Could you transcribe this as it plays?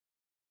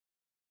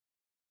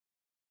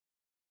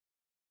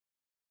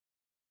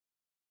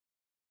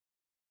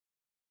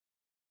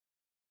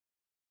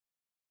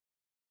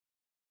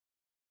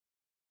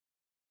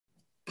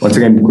Once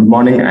again, good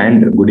morning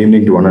and good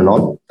evening to one and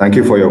all. Thank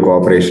you for your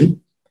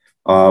cooperation.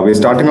 We're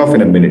starting off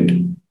in a minute.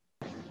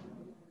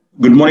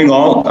 Good morning,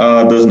 all.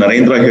 This is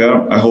Narendra here.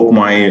 I hope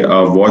my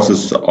voice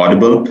is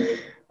audible.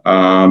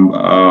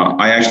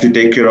 I actually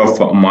take care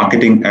of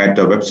marketing at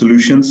Web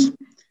Solutions.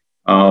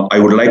 I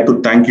would like to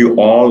thank you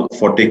all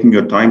for taking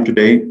your time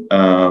today,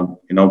 to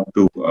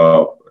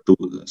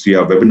see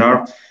our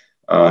webinar.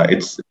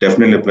 It's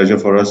definitely a pleasure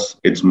for us.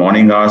 It's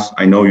morning hours.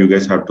 I know you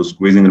guys have to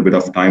squeeze in a bit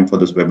of time for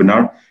this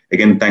webinar.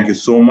 Again, thank you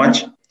so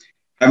much.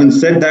 Having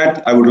said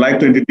that, I would like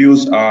to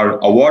introduce our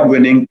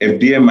award-winning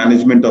FDA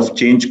Management of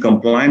Change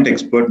compliant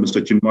expert,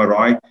 Mr. Chinmoy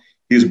Roy.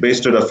 He's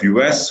based out of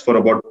US for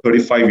about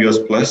 35 years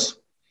plus.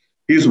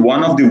 He's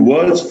one of the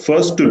world's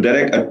first to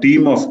direct a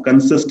team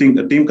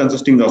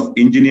consisting of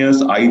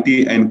engineers,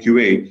 IT, and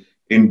QA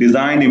in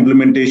design,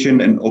 implementation,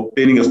 and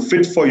obtaining a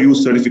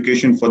fit-for-use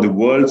certification for the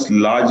world's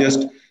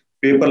largest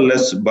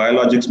paperless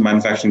biologics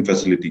manufacturing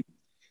facility.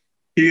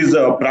 He is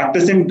a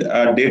practicing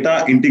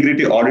data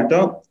integrity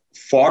auditor.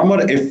 Former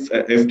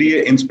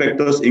FDA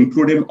inspectors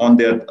include him on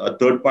their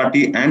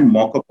third-party and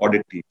mock-up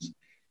audit teams.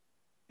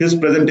 His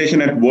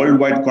presentation at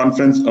Worldwide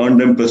Conference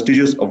earned him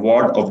prestigious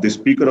award of the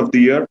Speaker of the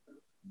Year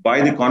by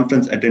the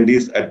conference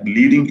attendees at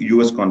leading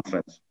US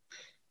conference.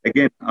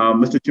 Again,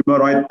 Mr. Chinmoy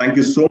Roy, thank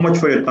you so much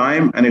for your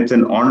time, and it's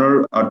an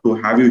honor to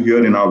have you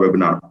here in our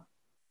webinar.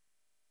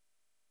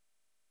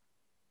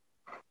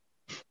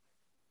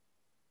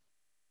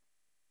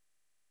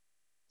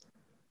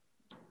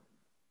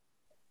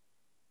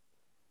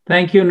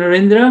 Thank you,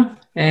 Narendra,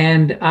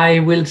 and I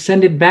will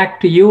send it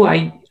back to you.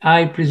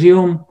 I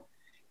presume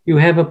you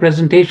have a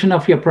presentation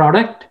of your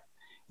product,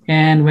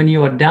 and when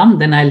you are done,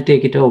 then I'll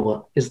take it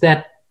over. Is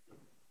that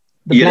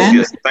the plan?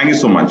 Yes, thank you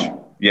so much.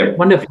 Yeah.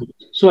 Wonderful.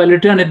 So I'll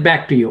return it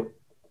back to you.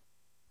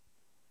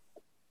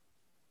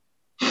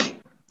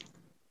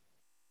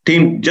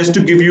 Team, just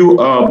to give you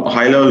a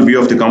high-level view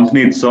of the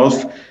company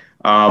itself,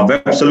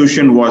 Web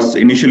Solution was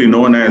initially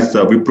known as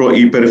WePro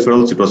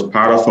ePeripherals. It was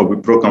part of a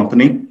WePro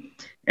company,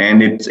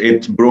 and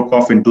it broke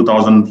off in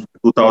 2000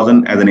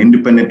 as an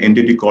independent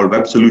entity called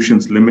Web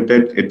Solutions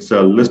Limited. It's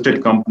a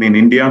listed company in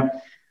India,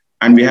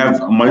 and we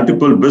have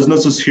multiple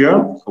businesses here.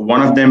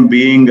 One of them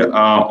being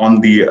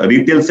on the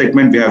retail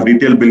segment, we have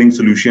retail billing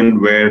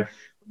solution where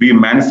we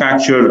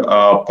manufacture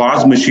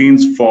POS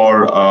machines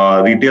for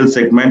retail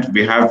segment.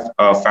 We have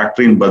a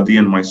factory in Baddi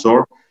and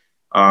Mysore.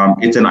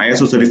 It's an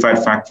ISO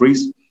certified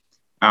factories.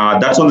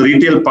 That's on the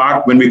retail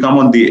part. When we come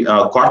on the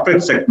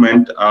corporate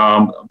segment,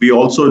 we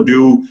also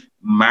do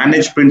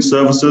managed print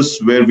services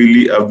where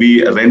we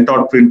rent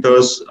out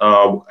printers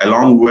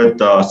along with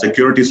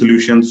security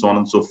solutions, so on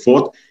and so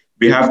forth.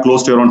 We have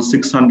close to around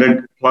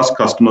 600 plus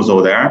customers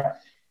over there.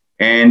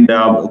 And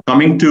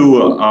coming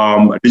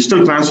to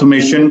digital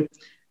transformation,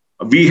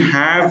 we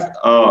have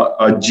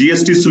a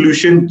GST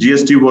solution.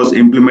 GST was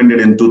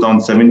implemented in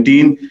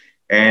 2017,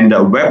 and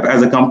WeP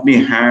as a company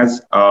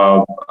has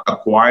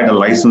acquired a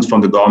license from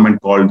the government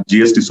called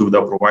GST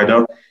Suvidha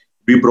Provider.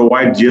 We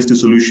provide GST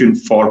solution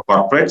for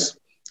corporates,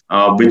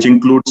 which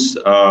includes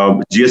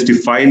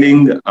GST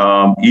filing,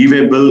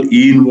 e-way bill,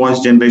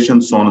 e-invoice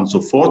generation, so on and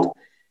so forth.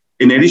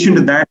 In addition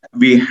to that,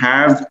 we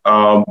have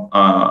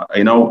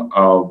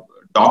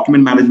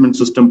document management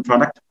system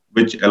product,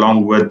 which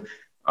along with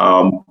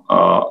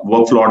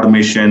workflow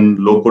automation,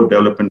 low-code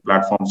development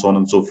platform, so on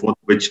and so forth,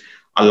 which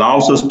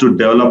allows us to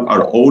develop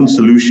our own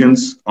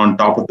solutions on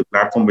top of the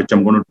platform, which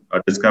I'm going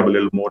to describe a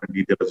little more in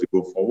detail as we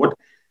go forward.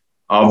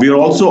 We are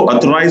also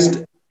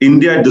authorized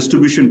India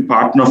distribution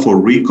partner for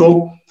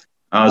RICO.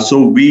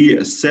 So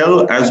we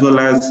sell as well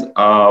as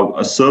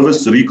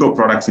service RICO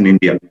products in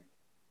India.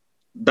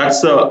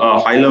 That's a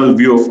high-level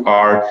view of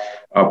our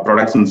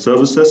products and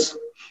services.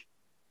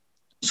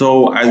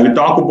 So as we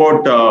talk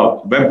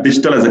about Web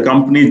Digital as a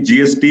company,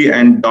 GST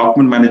and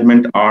document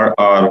management are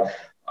our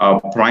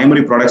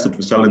primary products that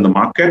we sell in the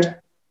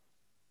market.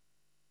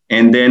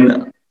 And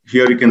then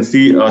here you can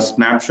see a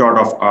snapshot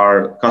of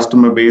our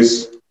customer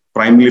base,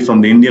 primarily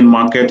from the Indian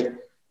market.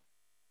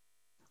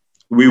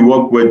 We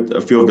work with a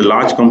few of the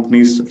large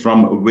companies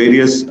from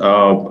various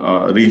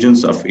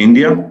regions of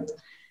India.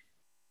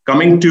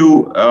 Coming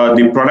to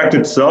the product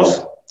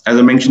itself, as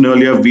I mentioned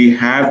earlier, we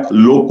have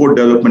low-code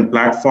development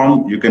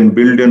platform. You can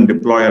build and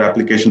deploy your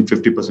application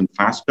 50%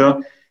 faster.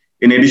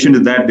 In addition to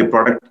that, the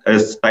product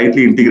is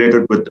tightly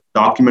integrated with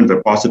document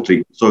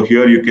repository. So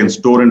here you can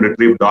store and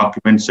retrieve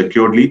documents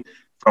securely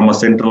from a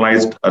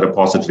centralized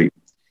repository.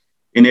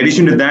 In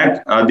addition to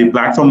that, the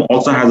platform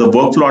also has a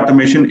workflow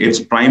automation. It's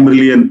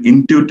primarily an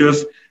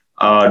intuitive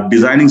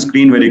designing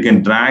screen where you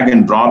can drag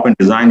and drop and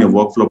design your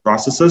workflow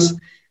processes,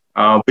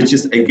 which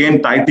is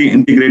again tightly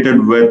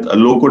integrated with a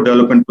low-code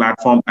development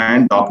platform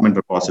and document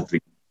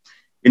repository.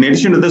 In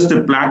addition to this,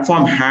 the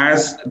platform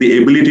has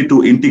the ability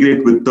to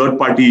integrate with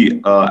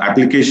third-party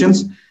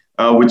applications,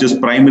 which is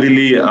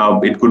primarily,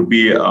 it could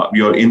be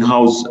your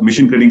in-house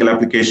mission-critical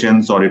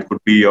applications, or it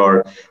could be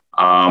your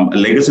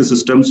legacy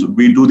systems.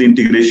 We do the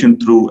integration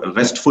through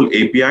RESTful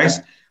APIs.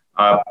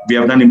 We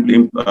have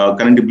done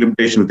current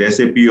implementation with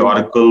SAP,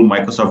 Oracle,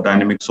 Microsoft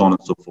Dynamics, so on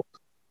and so forth.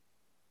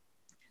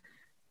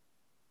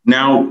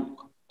 Now,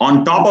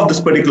 on top of this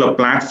particular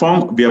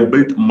platform, we have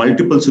built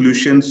multiple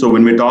solutions. So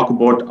when we talk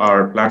about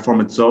our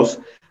platform itself,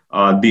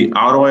 the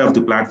ROI of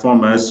the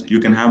platform is you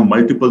can have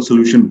multiple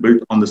solutions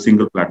built on the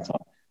single platform.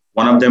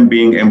 One of them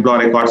being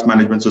employee records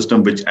management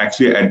system, which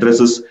actually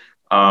addresses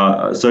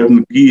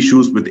certain key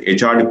issues with the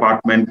HR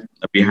department.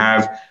 We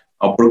have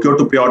a procure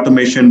to pay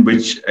automation,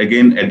 which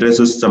again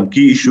addresses some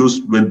key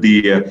issues with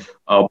the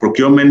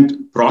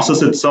procurement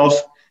process itself.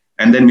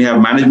 And then we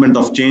have management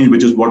of change,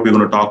 which is what we're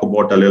going to talk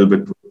about a little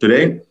bit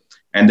today.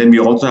 And then we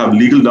also have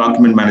legal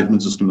document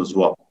management system as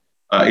well.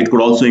 It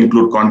could also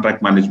include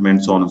contract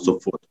management, so on and so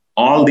forth.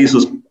 All these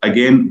is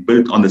again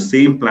built on the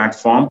same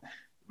platform,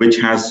 which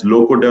has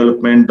low-code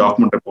development,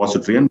 document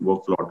repository, and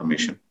workflow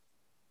automation.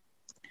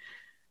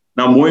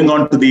 Now, moving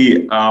on to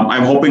the,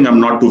 I'm hoping I'm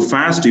not too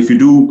fast. If you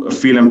do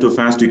feel I'm too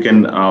fast, you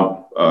can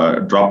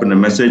drop in a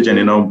message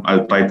and,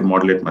 I'll try to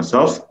modulate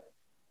myself.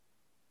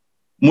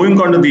 Moving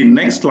on to the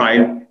next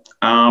slide,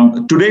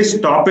 today's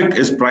topic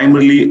is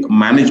primarily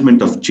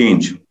management of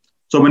change.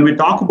 So when we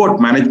talk about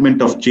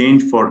management of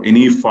change for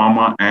any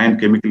pharma and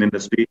chemical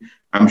industry,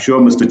 I'm sure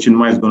Mr.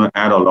 Chinmoy is going to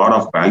add a lot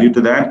of value to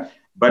that.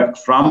 But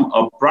from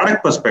a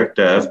product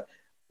perspective,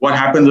 what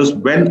happens is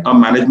when a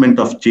management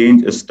of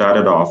change is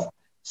started off,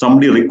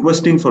 somebody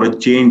requesting for a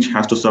change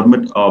has to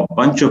submit a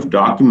bunch of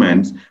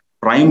documents,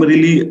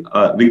 primarily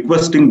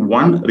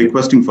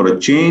requesting for a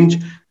change.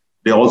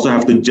 They also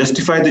have to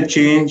justify the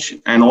change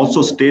and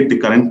also state the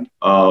current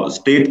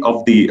state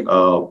of the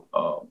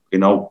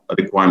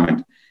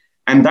requirement.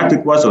 And that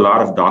requires a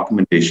lot of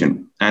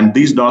documentation. And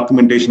this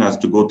documentation has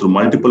to go through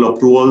multiple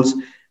approvals.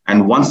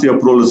 And once the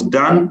approval is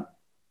done,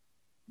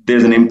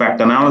 there's an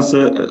impact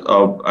analysis.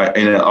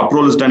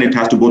 Approval is done, it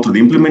has to go through the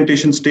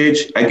implementation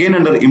stage. Again,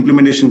 under the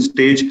implementation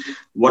stage,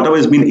 whatever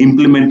has been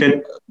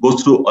implemented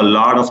goes through a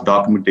lot of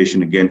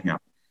documentation again here.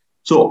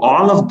 So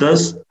all of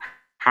this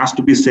has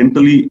to be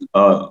centrally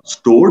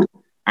stored,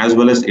 as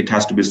well as it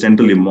has to be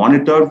centrally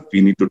monitored.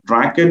 We need to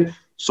track it,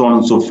 so on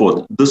and so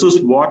forth. This is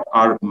what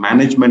our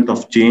management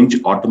of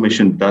change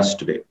automation does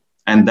today.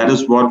 And that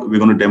is what we're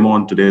going to demo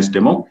on today's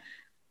demo.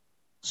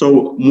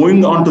 So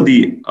moving on to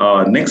the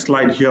next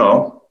slide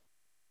here,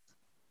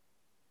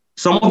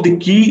 some of the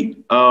key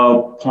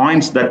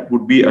points that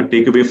would be a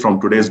takeaway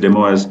from today's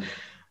demo is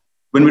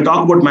when we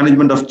talk about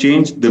management of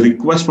change, the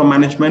request for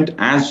management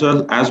as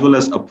well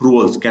as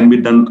approvals can be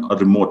done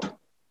remote.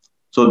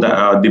 So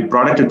the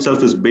product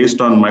itself is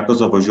based on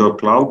Microsoft Azure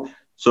Cloud.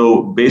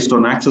 So based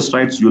on access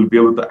rights, you'll be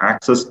able to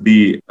access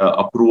the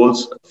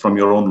approvals from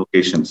your own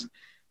locations.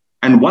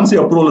 And once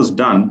the approval is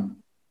done,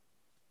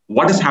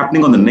 what is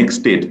happening on the next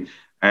state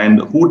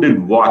and who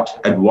did what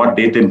at what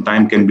date and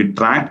time can be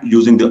tracked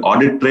using the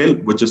audit trail,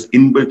 which is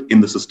inbuilt in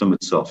the system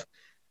itself.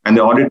 And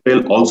the audit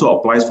trail also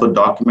applies for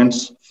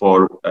documents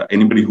for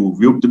anybody who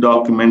viewed the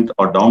document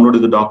or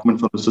downloaded the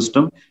document from the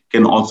system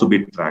can also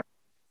be tracked.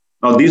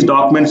 Now, these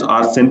documents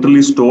are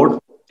centrally stored.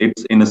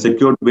 It's in a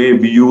secured way.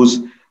 We use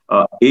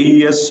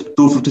AES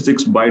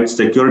 256-byte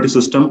security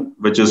system,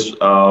 which is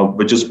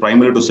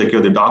primarily to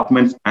secure the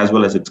documents as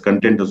well as its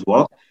content as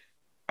well.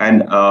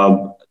 And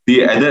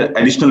the other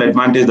additional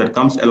advantage that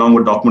comes along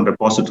with document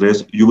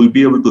repositories, you will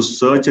be able to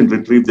search and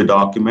retrieve the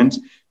documents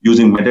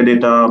using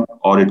metadata,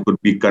 or it could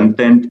be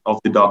content of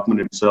the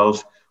document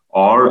itself,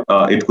 or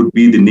it could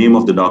be the name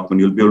of the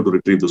document. You'll be able to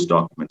retrieve those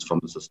documents from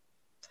the system.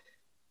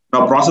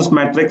 Now, process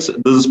metrics,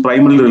 this is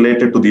primarily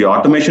related to the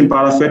automation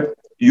part of it.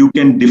 You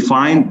can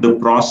define the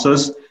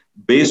process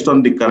based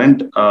on the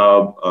current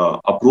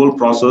approval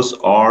process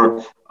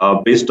or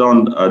based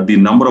on the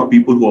number of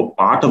people who are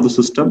part of the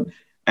system.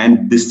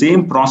 And the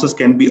same process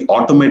can be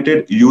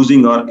automated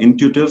using our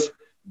intuitive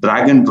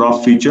drag and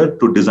drop feature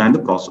to design the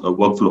process,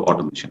 workflow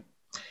automation.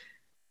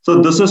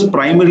 So this is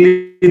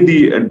primarily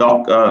the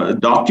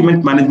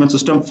document management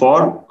system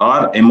for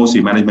our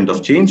MOC, management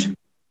of change.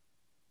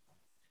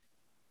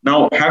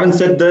 Now, having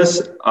said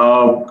this,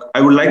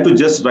 I would like to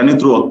just run you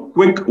through a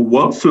quick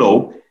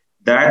workflow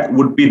that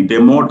would be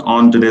demoed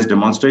on today's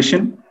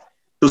demonstration.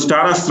 To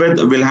start off with,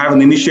 we'll have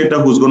an initiator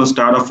who's going to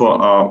start off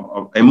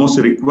a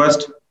MOC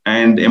request,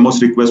 and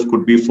MOC request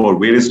could be for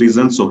various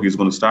reasons. So he's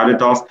going to start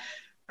it off,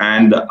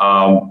 and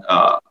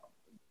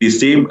the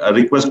same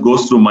request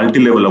goes through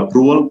multi-level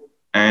approval.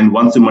 And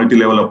once the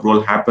multi-level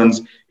approval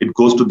happens, it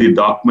goes to the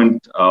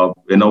document,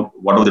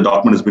 whatever the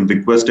document has been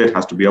requested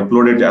has to be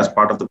uploaded as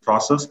part of the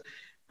process.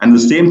 And the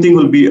same thing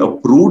will be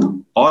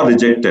approved or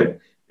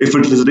rejected. If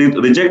it is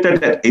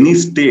rejected at any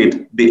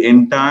state, the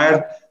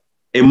entire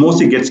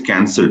MOC gets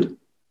canceled.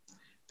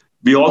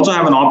 We also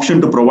have an option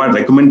to provide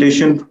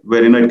recommendation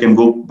where it can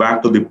go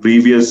back to the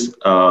previous,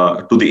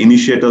 to the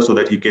initiator so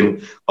that he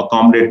can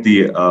accommodate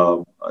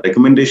the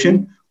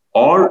recommendation.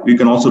 Or you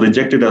can also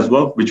reject it as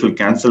well, which will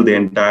cancel the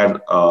entire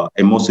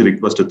MOC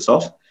request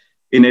itself.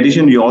 In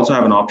addition, you also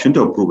have an option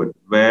to approve it,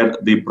 where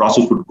the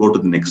process would go to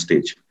the next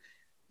stage.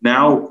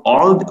 Now,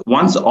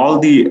 once all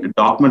the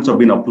documents have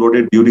been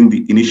uploaded during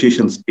the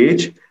initiation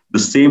stage, the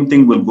same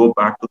thing will go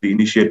back to the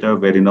initiator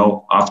where,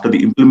 after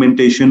the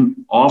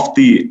implementation of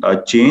the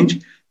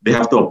change, they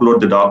have to upload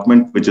the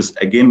document, which is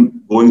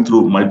again going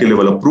through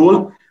multi-level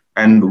approval.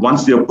 And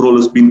once the approval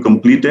has been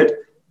completed,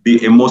 the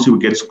MOC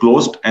gets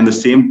closed, and the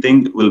same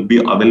thing will be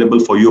available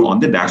for you on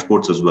the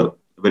dashboards as well,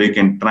 where you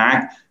can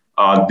track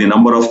the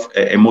number of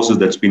MOCs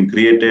that's been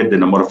created, the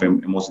number of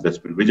MOCs that's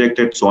been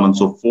rejected, so on and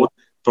so forth,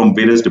 from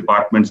various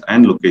departments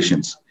and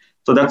locations.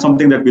 So that's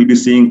something that we'll be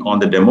seeing on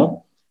the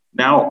demo.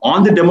 Now,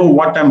 on the demo,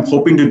 what I'm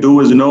hoping to do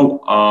is, we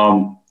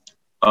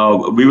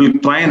will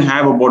try and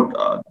have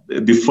about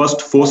the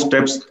first 4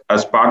 steps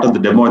as part of the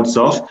demo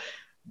itself.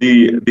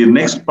 The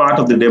next part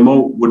of the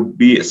demo would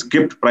be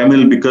skipped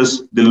primarily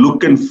because the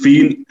look and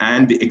feel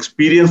and the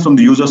experience from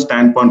the user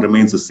standpoint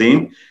remains the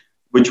same,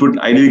 which would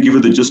ideally give you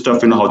the gist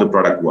of how the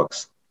product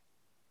works.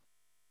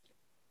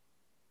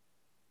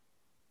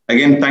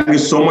 Again, thank you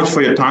so much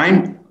for your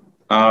time,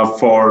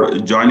 for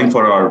joining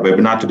for our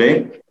webinar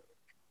today.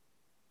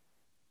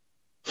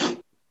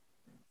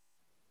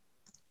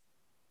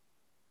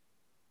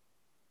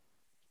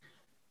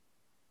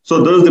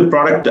 So this is the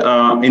product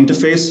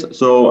interface.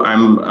 So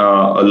I'm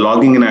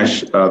logging in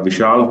as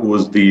Vishal, who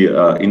is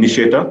the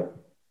initiator.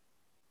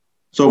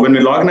 So when we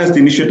log in as the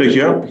initiator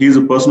here, he's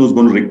the person who's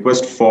going to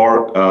request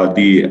for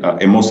the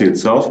MOC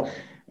itself.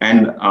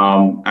 And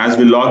as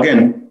we log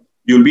in,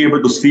 you'll be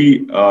able to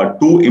see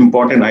 2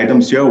 important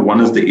items here. One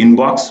is the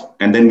inbox,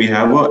 and then we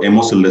have a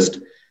MOC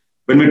list.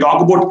 When we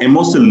talk about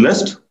MOC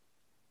list,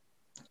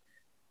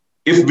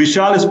 if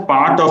Vishal is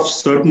part of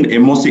certain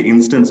MOC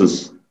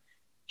instances,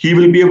 he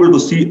will be able to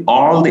see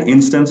all the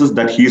instances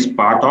that he is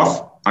part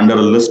of under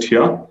a list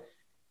here.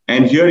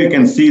 And here you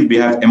can see we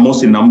have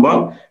MOC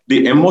number.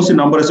 The MOC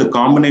number is a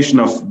combination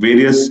of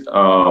various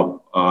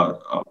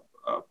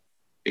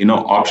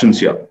options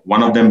here.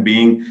 One of them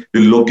being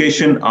the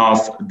location of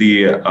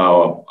the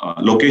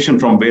location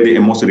from where the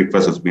MOC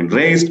request has been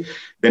raised.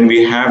 Then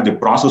we have the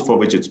process for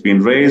which it's been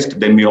raised.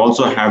 Then we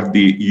also have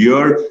the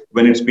year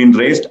when it's been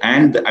raised.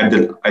 And at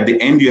the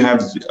end, you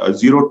have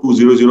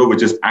 0200,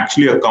 which is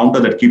actually a counter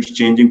that keeps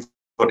changing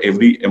for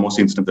every MOC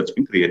instance that's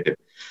been created.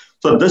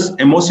 So this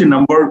MOC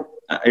number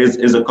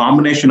is a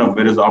combination of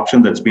various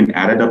options that's been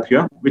added up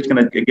here, which can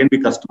again be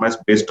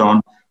customized based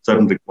on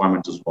certain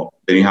requirements as well.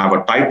 Then you have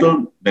a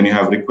title, then you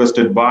have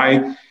requested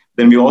by,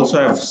 then we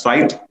also have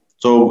site.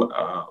 So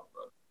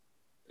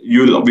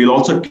we'll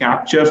also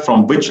capture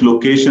from which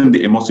location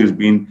the MOC is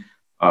being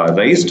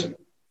raised.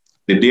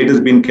 The date has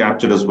been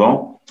captured as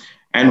well.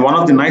 And one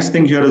of the nice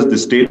thing here is the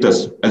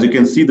status. As you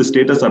can see, the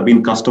status have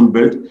been custom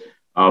built.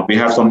 We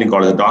have something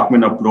called a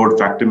document upload,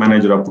 factory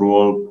manager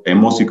approval,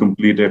 MOC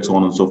completed, so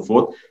on and so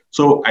forth.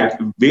 So at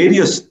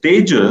various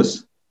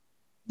stages,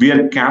 we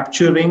are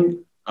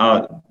capturing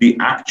the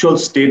actual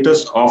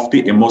status of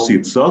the MOC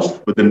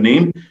itself with the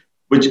name,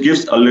 which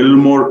gives a little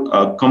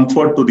more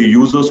comfort to the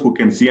users who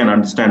can see and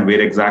understand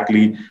where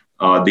exactly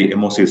the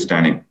MOC is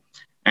standing.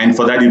 And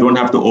for that, you don't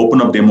have to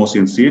open up the MOC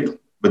and see it.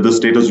 With this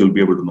status, you'll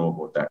be able to know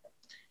about that.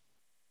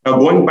 Now,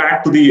 going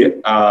back to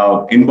the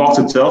inbox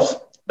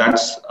itself,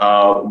 that's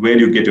where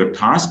you get your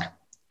task.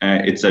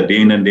 It's a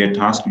day in and day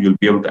task. You'll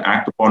be able to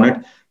act upon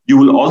it. You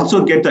will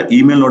also get an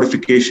email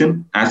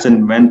notification as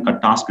and when a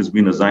task has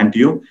been assigned to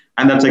you.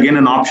 And that's again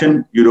an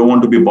option. You don't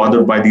want to be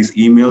bothered by these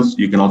emails.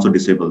 You can also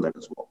disable that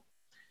as well.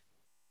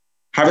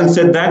 Having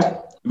said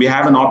that, we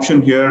have an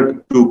option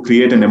here to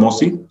create an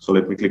MOC. So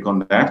let me click on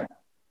that.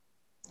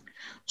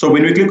 So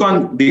when we click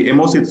on the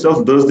MOC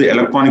itself, there's the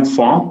electronic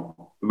form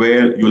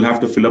where you'll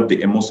have to fill up the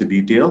MOC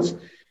details.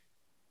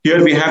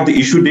 Here we have the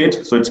issue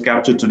date. So it's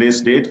captured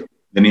today's date.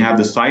 Then you have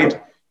the site.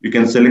 You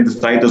can select the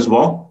site as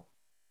well.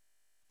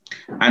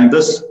 And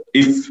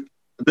if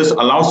this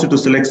allows you to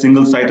select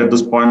single site at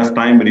this point of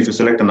time, but if you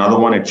select another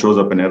one, it shows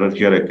up an error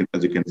here,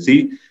 as you can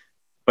see.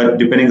 But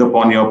depending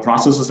upon your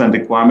processes and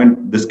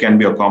requirement, this can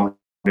be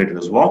accommodated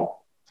as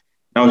well.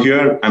 Now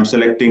here, I'm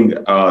selecting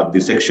the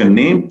section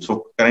name.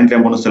 So currently,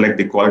 I'm going to select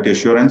the quality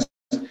assurance.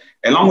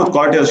 Along with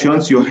quality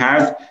assurance, you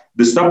have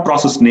the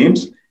sub-process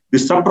names. The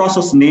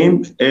sub-process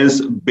name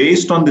is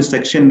based on the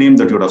section name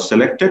that you would have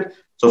selected.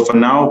 So for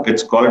now,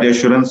 it's quality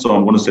assurance. So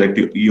I'm going to select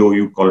the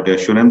EOU quality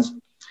assurance.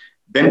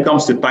 Then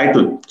comes the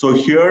title. So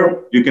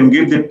here you can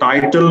give the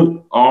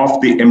title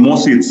of the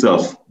MOC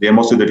itself, the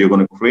MOC that you're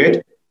going to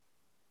create.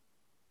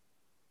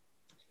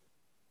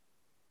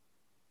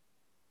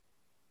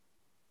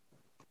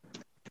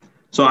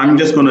 So I'm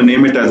just going to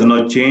name it as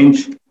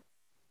change.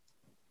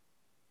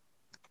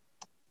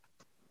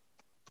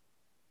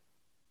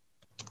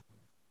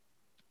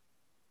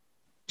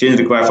 Change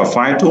required for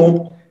fire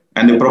tool.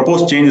 And the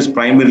proposed change is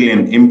primarily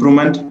an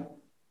improvement.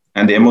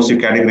 And the MOC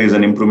category is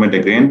an improvement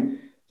again.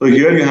 So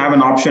here you have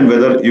an option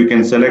whether you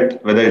can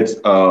select whether it's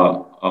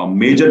a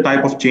major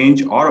type of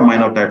change or a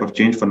minor type of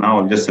change. For now,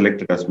 I'll just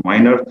select it as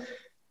minor.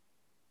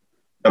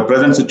 The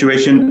present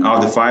situation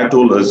of the fire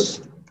tool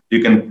is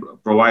you can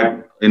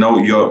provide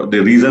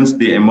the reasons.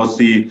 The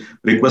MOC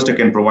requester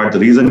can provide the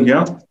reason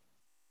here.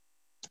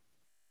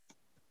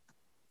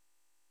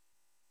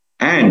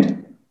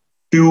 And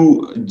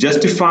to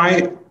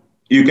justify,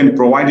 you can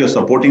provide your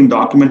supporting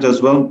document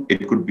as well.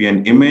 It could be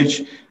an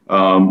image.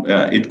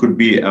 It could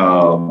be,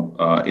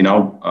 a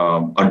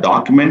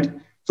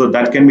document. So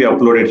that can be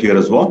uploaded here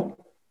as well.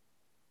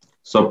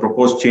 So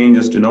proposed change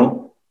is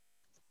to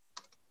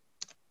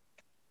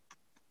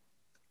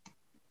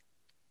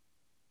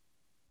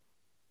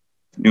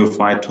new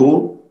file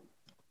tool.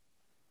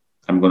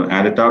 I'm going to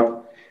add it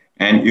up.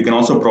 And you can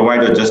also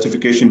provide a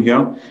justification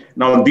here.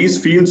 Now,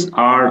 these fields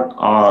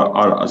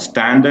are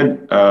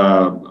standard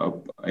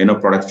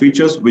product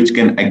features, which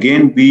can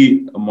again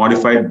be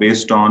modified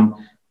based on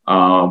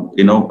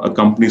a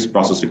company's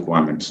process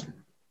requirements.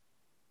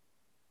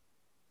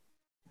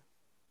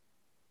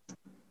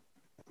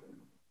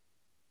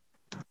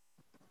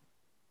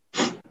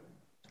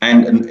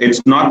 And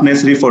it's not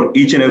necessary for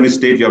each and every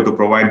stage you have to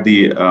provide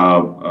the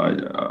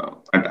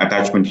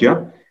attachment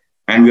here.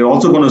 And we're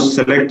also going to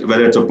select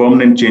whether it's a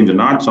permanent change or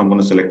not. So I'm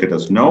going to select it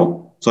as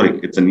no.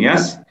 Sorry, it's an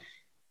yes.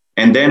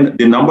 And then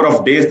the number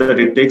of days that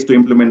it takes to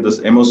implement this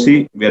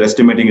MOC, we are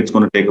estimating it's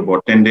going to take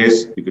about 10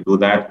 days. You could do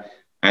that.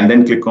 And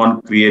then click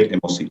on Create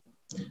MOC.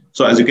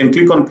 So as you can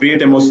click on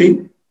Create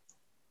MOC,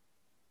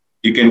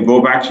 you can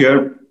go back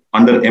here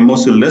under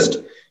MOC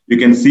list. You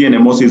can see an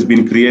MOC has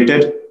been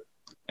created.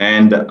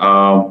 And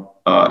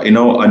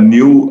a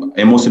new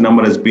MOC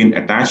number has been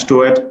attached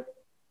to it.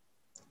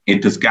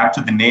 It has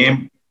captured the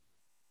name,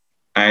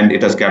 and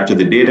it has captured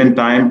the date and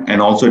time,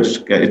 and also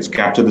it's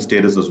captured the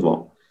status as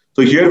well.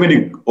 So here, when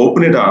you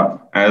open it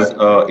up as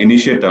an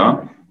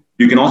initiator,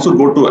 you can also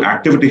go to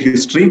activity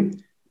history,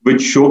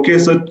 which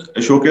showcase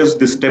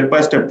the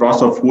step-by-step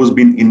process of who has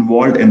been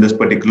involved in this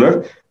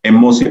particular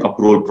MOC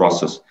approval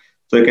process.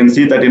 So you can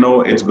see that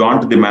it's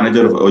gone to the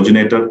manager of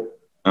originator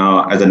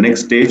as a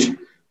next stage.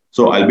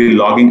 So I'll be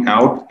logging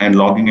out and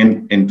logging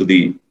into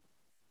the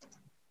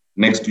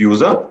next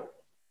user.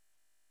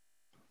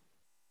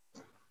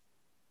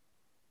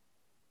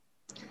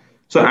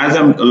 So as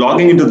I'm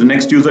logging into the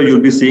next user,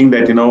 you'll be seeing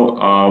that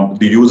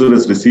the user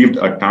has received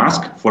a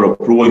task for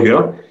approval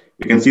here.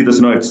 You can see this,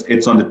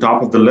 it's on the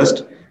top of the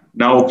list.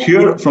 Now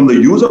here, from the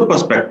user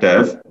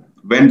perspective,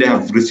 when they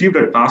have received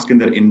a task in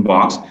their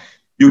inbox,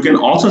 you can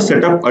also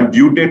set up a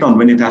due date on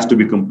when it has to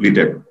be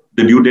completed.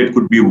 The due date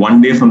could be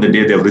 1 day from the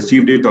day they've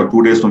received it, or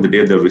 2 days from the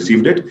day they've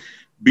received it.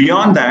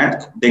 Beyond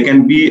that, there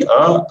can be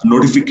a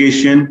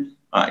notification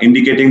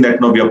indicating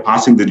that we are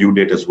passing the due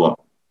date as well.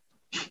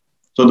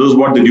 So this is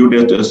what the due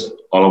date is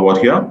all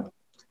about here.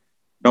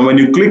 Now, when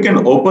you click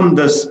and open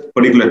this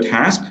particular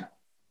task,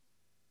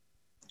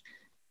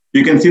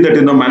 you can see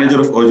that manager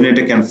of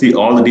originator can see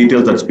all the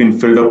details that's been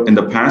filled up in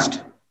the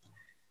past.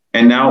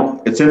 And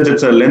now, since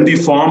it's a lengthy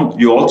form,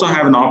 you also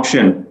have an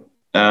option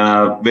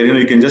where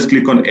you can just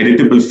click on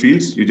editable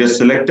fields. You just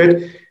select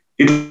it.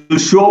 It will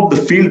show up the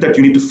field that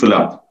you need to fill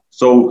up.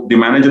 So the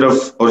manager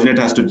of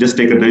originator has to just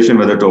take a decision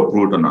whether to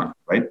approve it or not,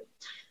 right?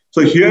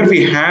 So here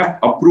we have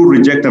approve,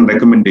 reject, and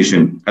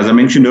recommendation. As I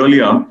mentioned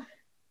earlier,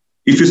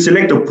 if you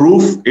select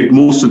approve, it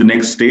moves to the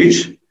next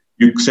stage.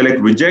 You select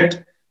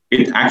reject,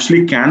 it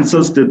actually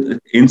cancels the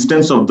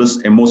instance of this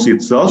MOC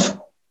itself.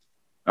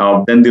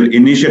 Then the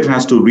initiator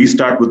has to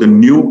restart with a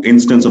new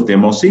instance of the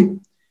MOC.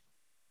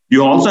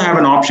 You also have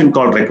an option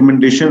called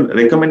recommendation.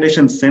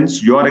 Recommendation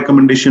sends your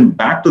recommendation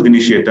back to the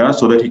initiator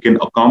so that he can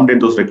accommodate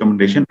those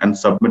recommendations and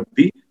submit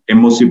the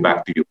MOC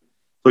back to you.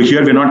 So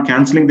here we're not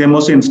canceling the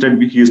MOC.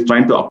 Instead, he is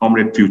trying to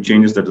accommodate few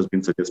changes that has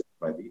been suggested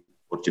by the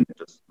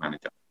originator's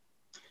manager.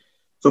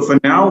 So for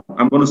now,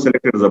 I'm going to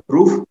select it as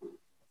approve.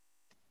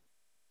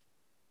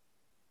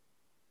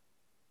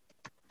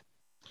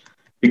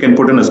 He can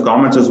put in his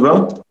comments as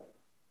well.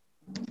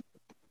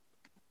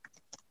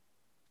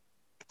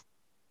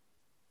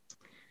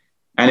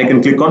 And I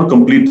can click on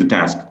complete the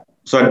task.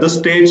 So at this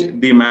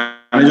stage, the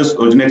manager's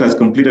originator has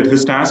completed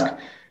his task.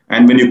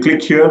 And when you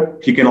click here,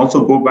 he can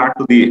also go back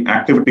to the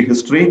activity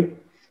history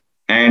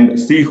and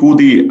see who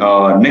the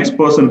next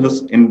person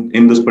is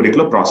in this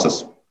particular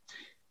process.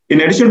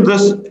 In addition to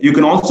this, you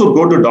can also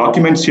go to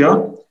documents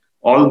here.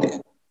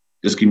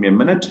 Just give me a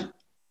minute.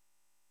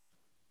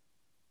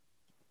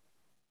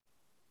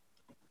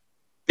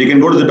 You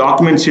can go to the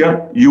documents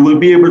here. You will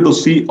be able to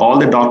see all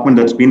the document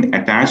that's been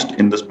attached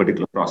in this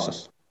particular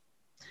process.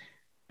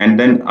 And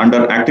then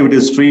under activity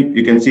history,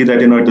 you can see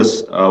that it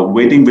is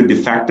waiting with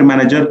the factory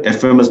manager.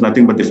 FM is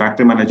nothing but the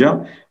factory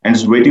manager, and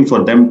it's waiting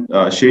for them,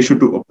 Sheshu,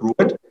 to approve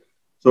it.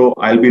 So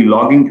I'll be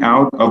logging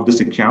out of this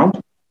account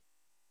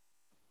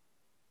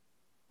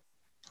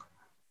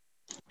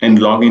and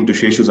log into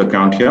Sheshu's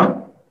account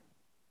here.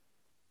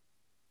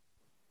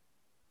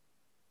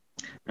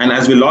 And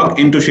as we log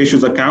into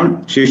Sheshu's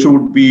account, Sheshu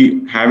would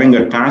be having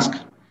a task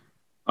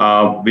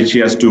which he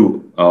has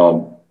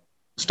to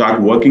start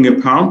working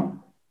upon.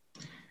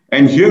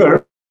 And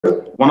here,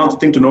 one of the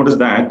things to notice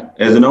that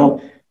is,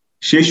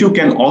 Sheshu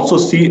can also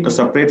see a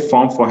separate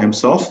form for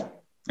himself,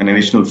 an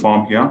additional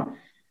form here.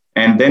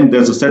 And then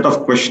there's a set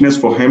of questionnaires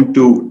for him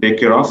to take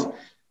care of.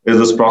 There's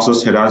this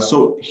process header.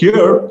 So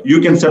here, you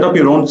can set up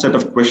your own set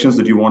of questions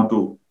that you want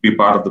to be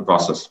part of the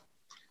process.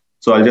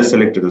 So I'll just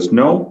select it as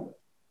no.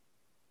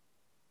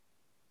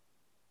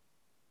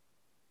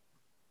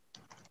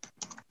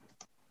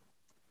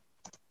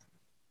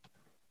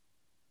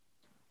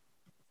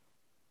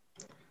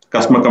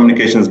 Customer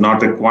communication is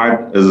not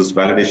required. Is this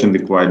validation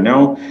required?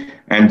 No.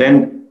 And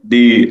then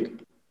the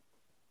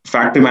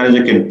factory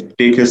manager can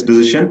take his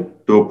decision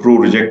to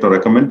approve, reject, or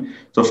recommend.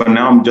 So for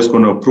now, I'm just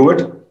going to approve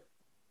it.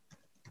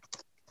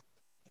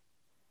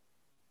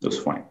 That's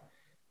fine.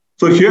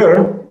 So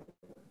here,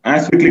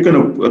 as we click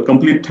on a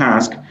complete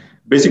task,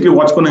 basically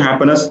what's going to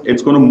happen is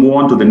it's going to move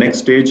on to the next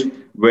stage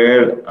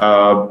where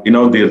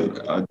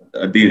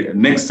the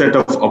next set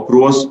of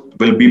approvals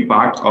will be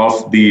part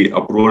of the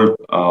approval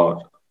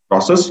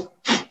process.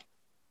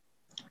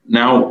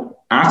 Now,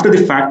 after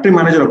the factory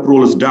manager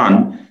approval is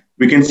done,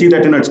 we can see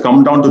that it's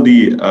come down to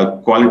the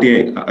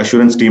quality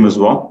assurance team as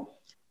well.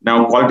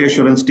 Now, quality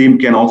assurance team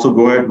can also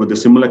go ahead with a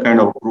similar kind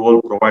of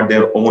approval, provide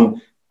their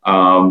own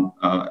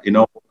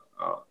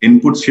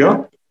inputs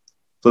here.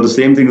 So the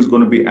same thing is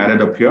going to be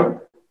added up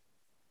here.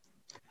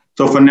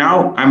 So for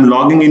now, I'm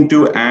logging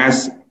into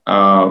as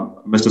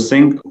Mr.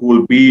 Singh, who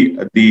will be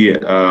the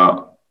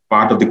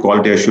part of the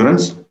quality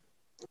assurance.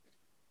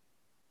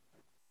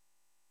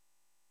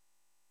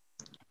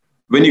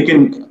 When you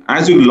can,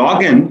 as you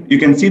log in, you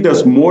can see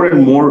there's more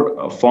and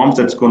more forms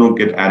that's going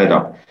to get added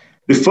up.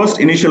 The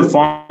first initial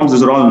forms,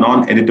 these are all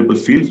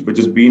non-editable fields, which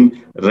has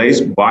been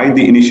raised by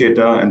the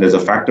initiator, and there's a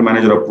factory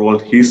manager approval.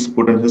 He's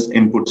put in his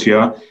inputs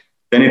here.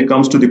 Then it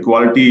comes to the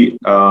quality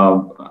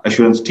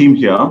assurance team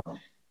here.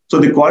 So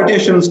the quality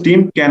assurance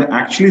team can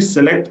actually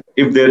select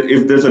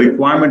if there's a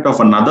requirement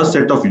of another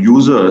set of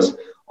users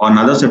or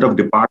another set of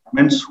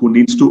departments who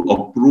needs to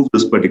approve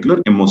this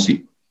particular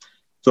MOC.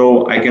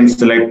 So I can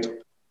select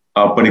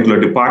a particular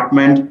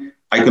department.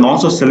 I can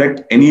also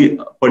select any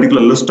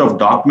particular list of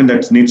document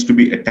that needs to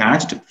be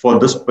attached for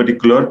this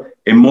particular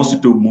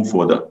MOC to move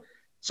further.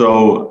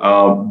 So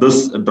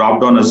this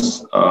dropdown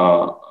is,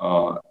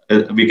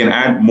 we can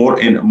add more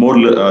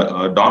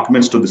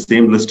documents to the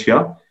same list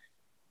here.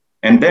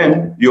 And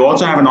then you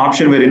also have an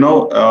option where, the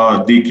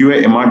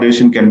QA MR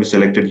decision can be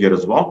selected here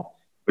as well,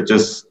 which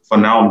is, for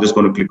now, I'm just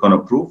going to click on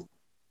approve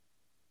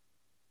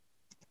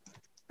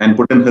and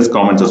put in his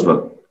comments as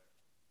well.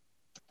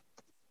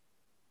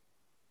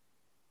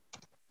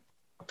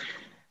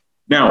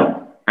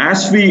 Now,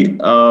 as we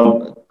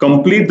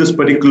complete this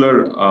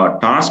particular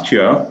task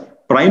here,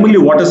 primarily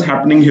what is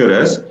happening here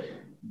is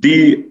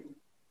the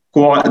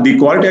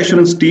quality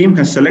assurance team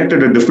has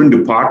selected a different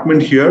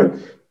department here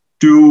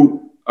to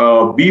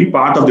be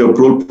part of the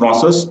approval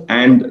process,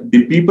 and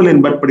the people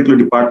in that particular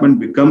department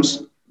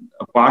becomes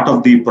a part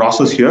of the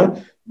process here,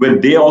 where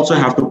they also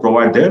have to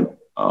provide their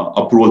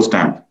approval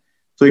stamp.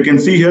 So you can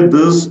see here,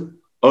 this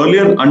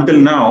earlier until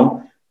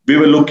now, we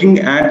were looking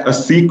at a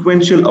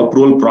sequential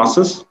approval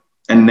process,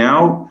 and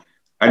now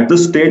at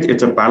this stage,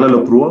 it's a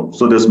parallel approval.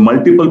 So there's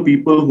multiple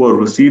people who have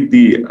received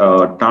the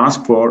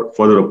task for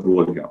further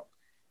approval here.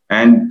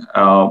 And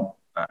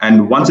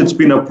once it's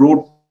been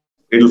approved,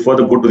 it'll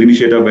further go to the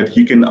initiator where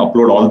he can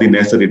upload all the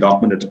necessary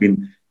document that's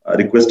been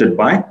requested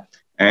by,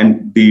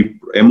 and the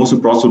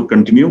MOC process will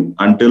continue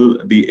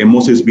until the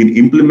MOC has been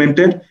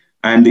implemented,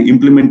 and the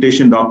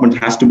implementation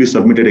document has to be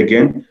submitted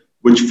again,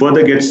 which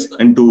further gets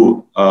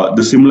into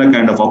the similar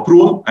kind of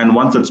approval. And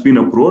once it's been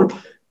approved,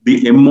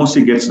 the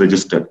MOC gets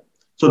registered.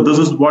 So this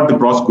is what the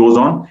process goes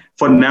on.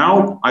 For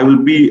now, I will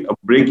be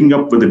breaking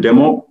up with the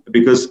demo,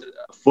 because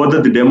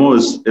further the demo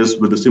is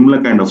with a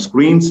similar kind of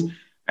screens,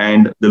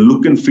 and the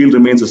look and feel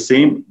remains the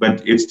same,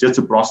 but it's just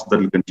a process that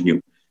will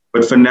continue.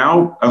 But for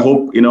now, I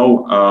hope,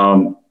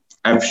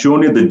 I've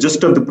shown you the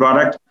gist of the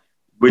product,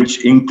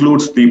 which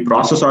includes the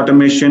process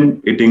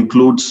automation. It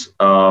includes,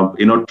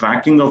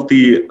 tracking of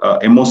the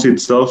MOC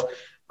itself.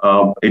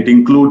 It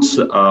includes,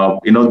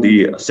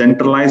 the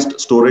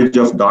centralized storage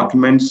of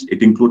documents.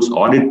 It includes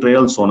audit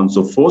trails, so on and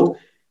so forth.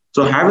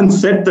 So having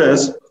said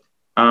this,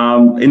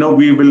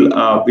 we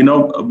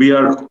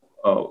will,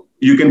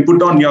 you can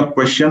put on your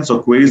questions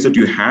or queries that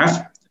you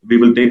have. We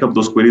will take up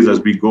those queries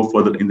as we go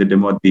further in the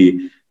demo at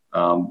the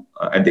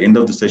end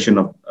of the session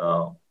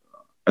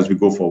as we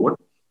go forward.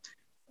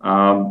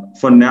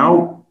 For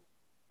now,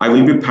 I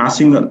will be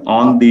passing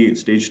on the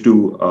stage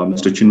to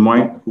Mr.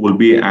 Chinmoy, who will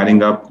be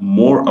adding up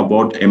more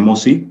about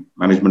MOC,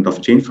 management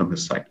of change, from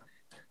his side.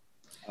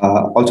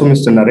 Also,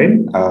 Mr.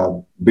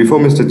 Naren, before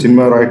Mr.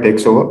 Chinmoy Roy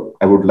takes over,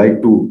 I would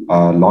like to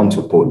launch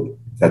a poll.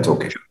 That's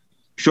okay.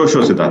 Sure,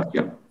 Siddharth.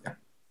 Yeah.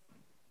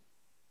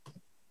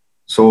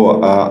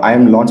 So I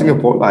am launching a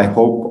poll. I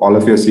hope all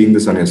of you are seeing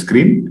this on your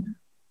screen.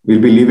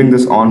 We'll be leaving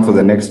this on for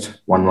the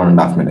next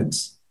 1.5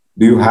 minutes.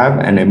 Do you have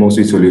an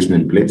MOC solution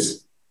in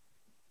place?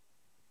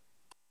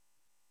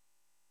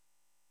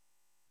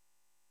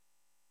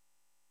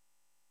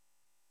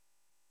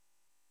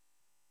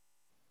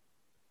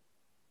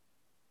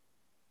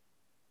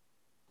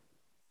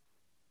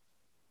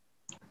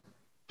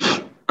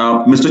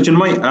 Mr.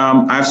 Chinmoy,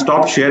 I've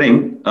stopped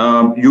sharing.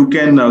 You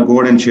can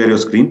go ahead and share your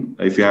screen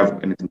if you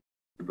have anything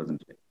to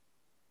present today.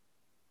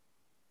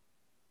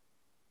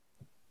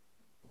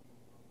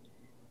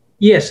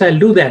 Yes, I'll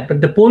do that.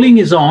 But the polling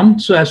is on.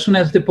 So as soon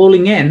as the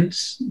polling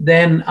ends,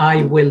 then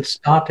I will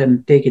start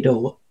and take it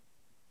over.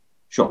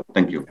 Sure.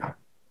 Thank you.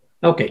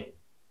 Okay.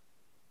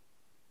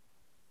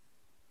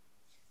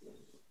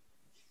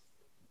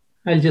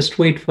 I'll just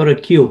wait for a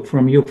cue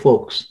from you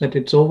folks that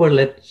it's over.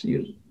 Let's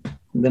use,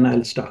 then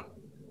I'll start.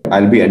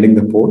 I'll be ending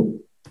the poll.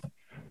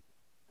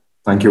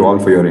 Thank you all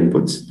for your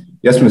inputs.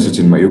 Yes, Mr.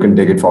 Chinmoy, you can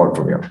take it forward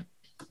from here.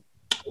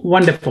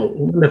 Wonderful,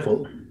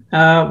 wonderful.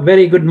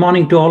 Very good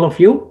morning to all of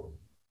you.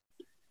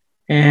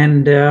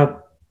 And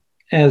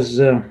as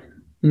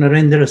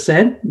Narendra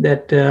said,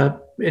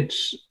 that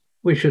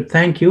we should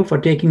thank you for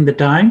taking the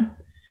time,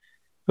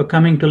 for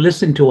coming to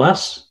listen to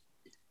us.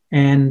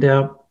 And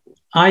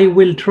I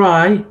will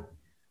try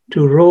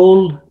to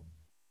roll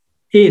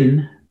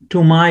in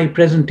to my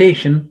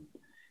presentation,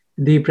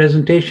 the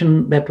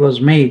presentation that was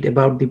made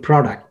about the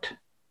product,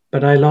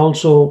 but I'll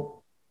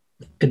also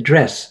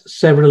address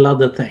several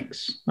other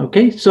things.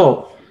 Okay,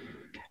 so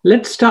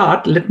let's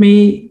start. Let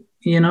me,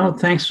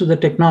 thanks to the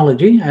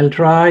technology, I'll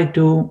try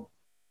to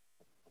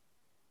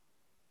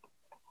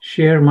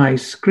share my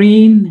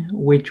screen,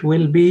 which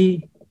will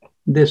be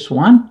this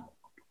one.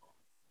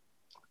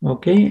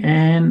 Okay,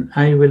 and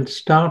I will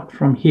start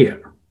from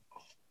here.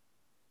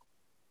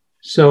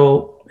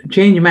 So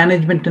change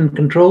management and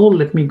control,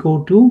 let me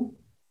go to,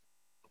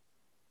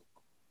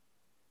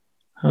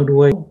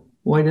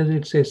 why does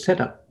it say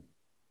setup?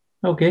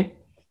 Okay.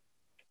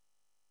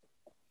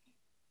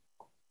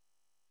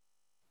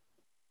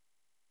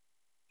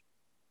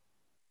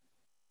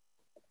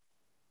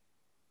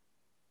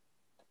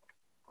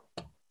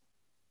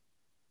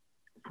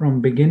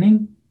 From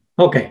beginning?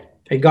 Okay,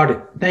 I got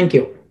it. Thank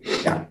you.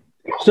 Yeah.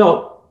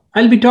 So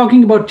I'll be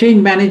talking about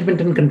change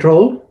management and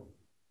control.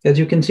 As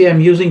you can see,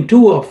 I'm using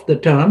two of the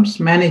terms,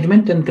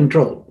 management and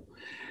control.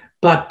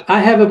 But I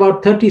have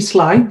about 30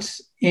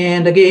 slides.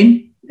 And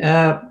again,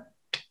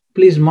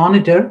 please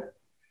monitor.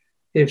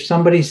 If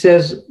somebody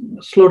says,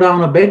 slow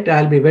down a bit,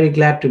 I'll be very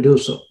glad to do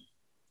so.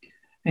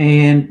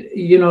 And,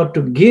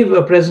 to give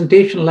a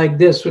presentation like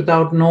this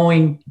without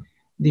knowing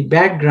the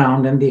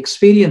background and the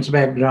experience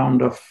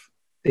background of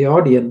the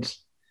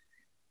audience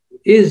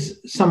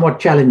is somewhat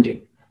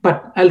challenging.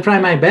 But I'll try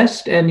my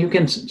best, and you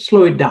can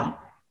slow it down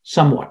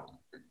somewhat.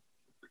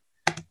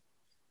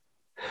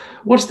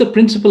 What's the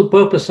principal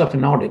purpose of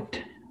an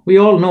audit? We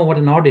all know what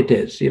an audit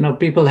is.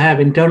 People have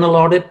internal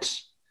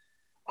audits.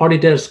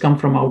 Auditors come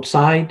from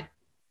outside.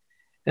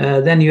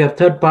 Then you have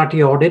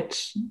third-party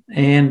audits.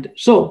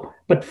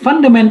 But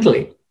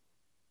fundamentally,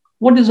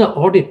 what does an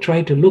audit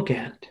try to look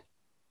at?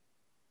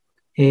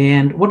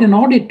 And what an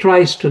audit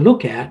tries to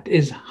look at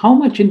is how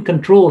much in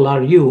control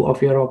are you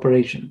of your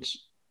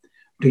operations?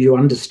 Do you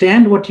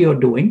understand what you're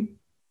doing?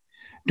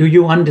 Do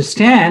you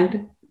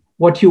understand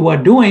what you are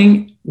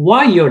doing,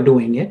 why you're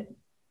doing it?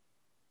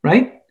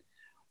 Right?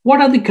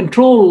 What are the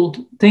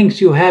controlled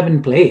things you have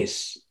in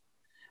place?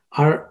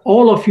 Are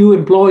all of you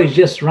employees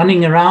just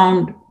running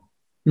around,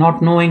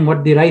 not knowing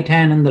what the right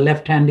hand and the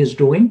left hand is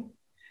doing?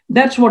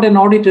 That's what an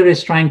auditor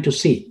is trying to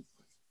see.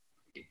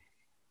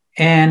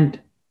 And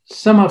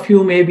some of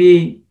you may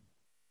be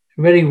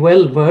very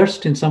well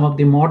versed in some of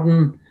the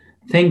modern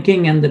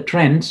thinking and the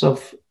trends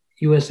of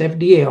US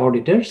FDA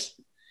auditors.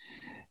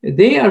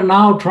 They are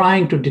now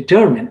trying to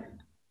determine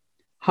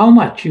how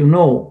much you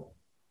know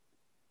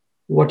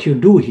what you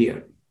do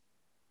here.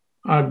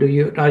 Are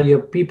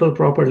your people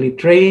properly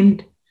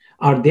trained?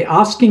 Are they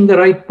asking the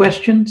right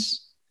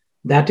questions?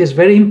 That is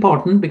very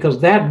important because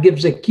that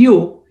gives a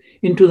cue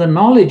into the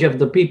knowledge of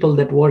the people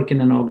that work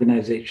in an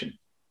organization.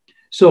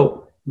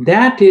 So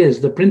that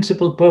is the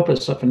principal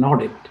purpose of an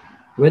audit.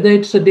 Whether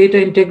it's a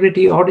data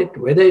integrity audit,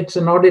 whether it's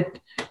an audit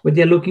where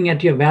they're looking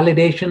at your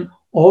validation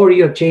or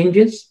your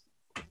changes.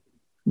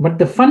 But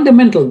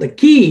the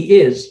key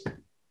is,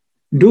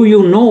 do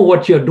you know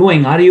what you're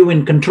doing? Are you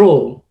in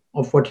control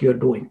of what you're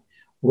doing?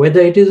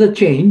 Whether it is a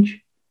change,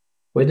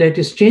 whether it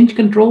is change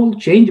control,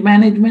 change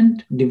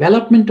management,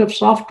 development of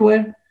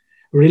software,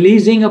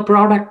 releasing a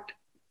product,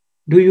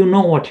 do you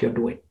know what you're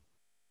doing?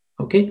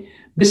 Okay.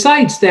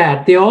 Besides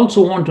that, they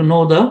also want to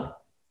know the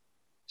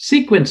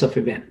sequence of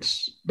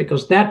events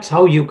because that's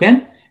how you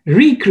can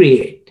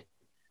recreate.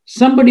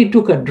 Somebody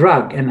took a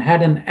drug and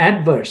had an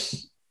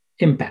adverse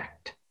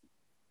impact.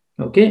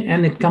 Okay.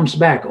 And it comes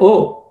back.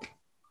 Oh,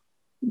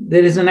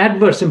 there is an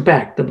adverse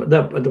impact.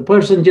 The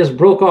person just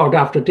broke out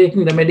after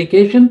taking the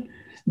medication.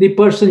 The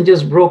person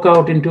just broke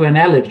out into an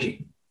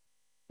allergy.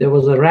 There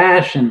was a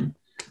rash. And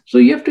so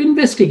you have to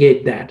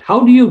investigate that.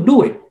 How do you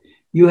do it?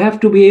 You have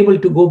to be able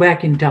to go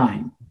back in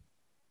time.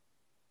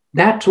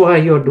 That's why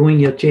you're doing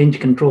your change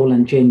control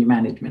and change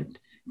management.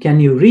 Can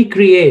you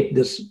recreate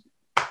this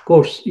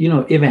course,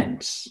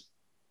 events?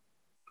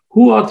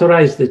 Who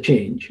authorized the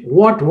change?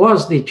 What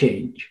was the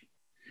change?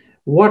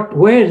 What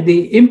were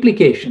the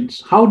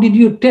implications? How did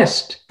you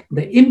test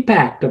the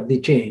impact of the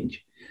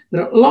change?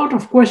 There are a lot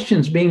of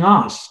questions being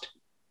asked.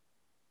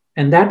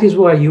 And that is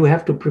why you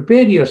have to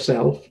prepare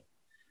yourself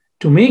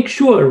to make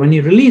sure when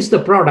you release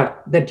the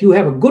product that you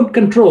have a good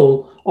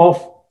control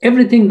of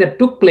everything that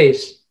took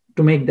place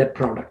to make that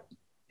product.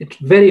 It's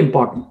very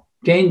important.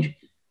 Change,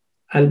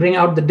 I'll bring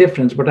out the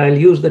difference, but I'll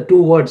use the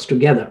two words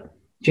together,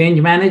 change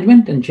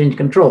management and change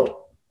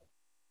control.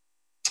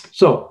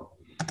 So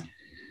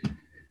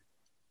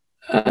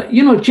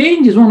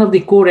change is one of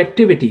the core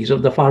activities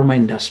of the pharma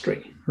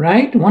industry,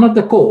 right? One of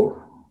the core.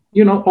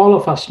 All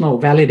of us know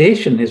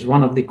validation is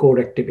one of the core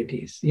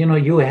activities.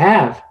 You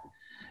have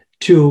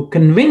to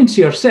convince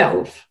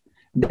yourself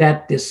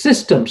that the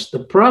systems,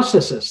 the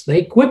processes, the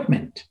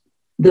equipment,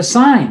 the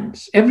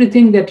science,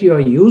 everything that you are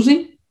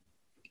using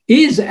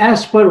is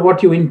as per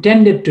what you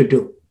intended to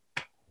do.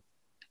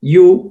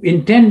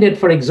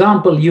 For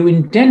example, you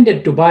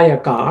intended to buy a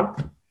car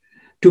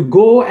to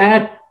go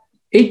at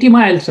 80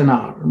 miles an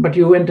hour, but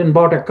you went and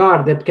bought a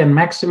car that can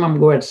maximum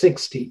go at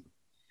 60.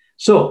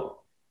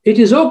 So it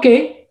is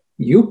okay.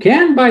 You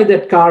can buy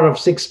that car of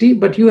 60,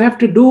 but you have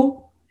to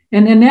do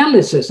an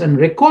analysis and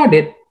record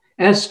it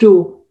as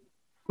to,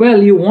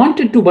 well, you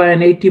wanted to buy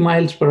an 80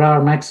 miles per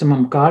hour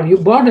maximum car. You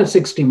bought a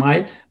 60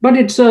 mile, but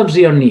it serves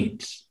your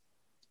needs.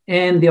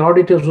 And the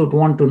auditors would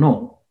want to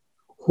know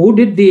who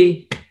did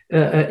the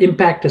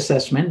impact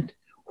assessment,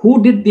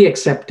 who did the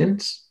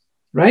acceptance,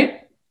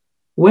 right?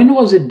 When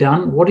was it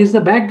done? What is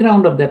the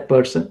background of that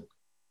person?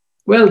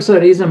 Well,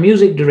 sir, he's a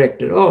music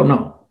director. Oh,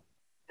 no.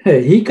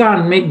 He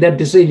can't make that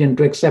decision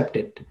to accept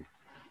it.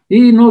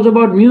 He knows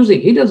about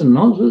music. He doesn't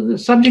know. So the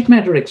subject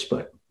matter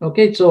expert.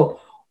 Okay, so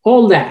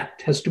all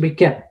that has to be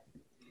kept.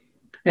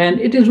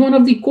 And it is one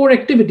of the core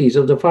activities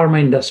of the pharma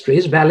industry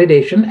is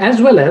validation as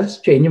well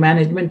as change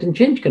management and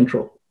change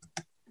control.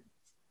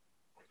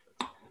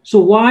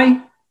 So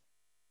why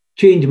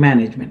change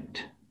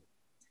management?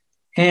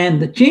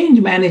 And the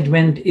change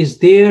management is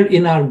there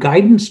in our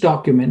guidance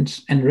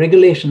documents and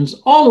regulations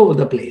all over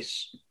the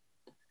place.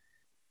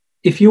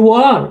 If you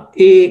are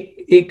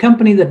a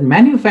company that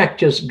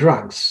manufactures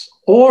drugs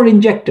or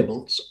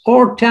injectables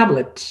or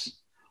tablets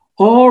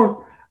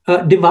or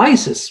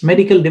devices,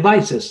 medical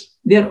devices,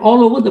 they're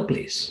all over the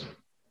place.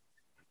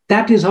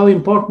 That is how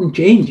important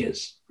change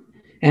is,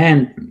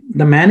 and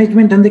the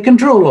management and the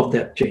control of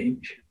that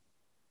change.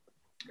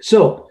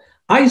 So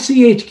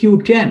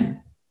ICHQ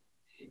 10,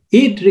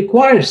 it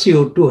requires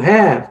you to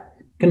have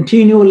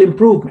continual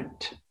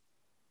improvement.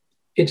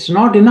 It's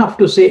not enough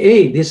to say,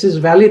 hey, this is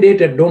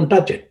validated, don't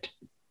touch it.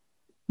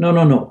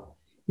 No.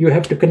 You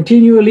have to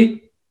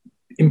continually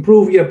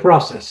improve your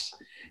process.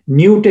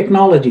 New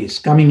technologies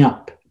coming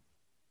up,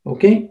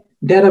 okay?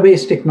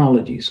 Database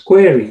technologies,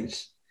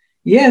 queries.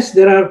 Yes,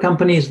 there are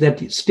companies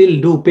that still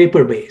do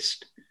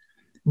paper-based.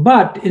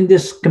 But in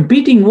this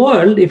competing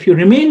world, if you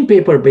remain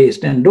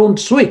paper-based and don't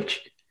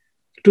switch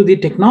to the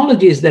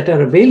technologies that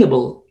are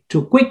available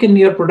to quicken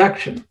your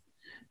production,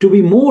 to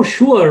be more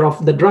sure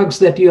of the drugs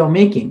that you are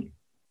making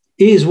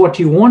is what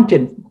you want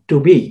it to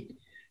be,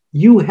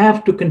 you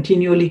have to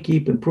continually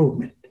keep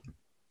improvement.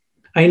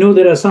 I know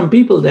there are some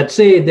people that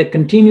say the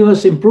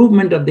continuous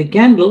improvement of the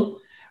candle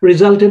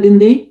resulted in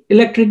the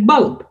electric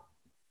bulb.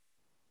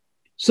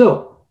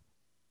 So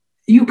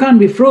you can't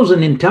be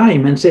frozen in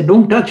time and say,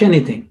 don't touch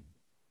anything.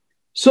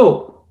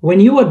 So when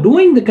you are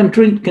doing the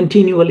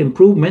continual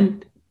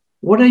improvement,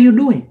 what are you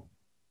doing?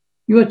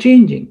 You are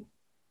changing,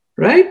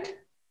 right?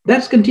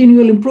 That's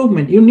continual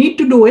improvement. You need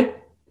to do it.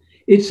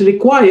 It's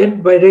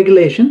required by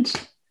regulations.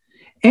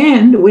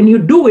 And when you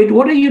do it,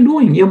 what are you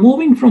doing? You're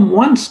moving from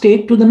one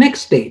state to the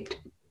next state.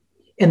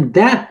 And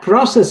that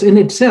process in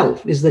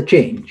itself is the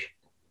change.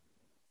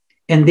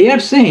 And they are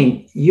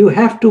saying you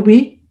have to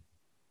be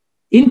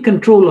in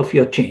control of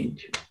your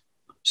change.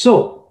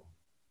 So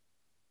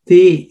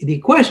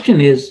the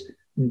question is,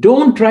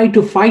 don't try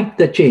to fight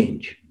the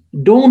change.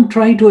 Don't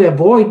try to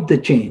avoid the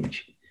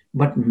change,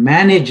 but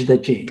manage the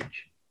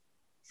change.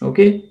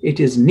 Okay? It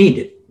is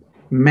needed.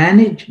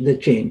 Manage the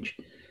change.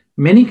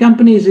 Many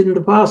companies in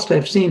the past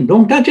I've seen,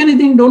 don't touch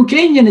anything, don't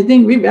change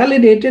anything. We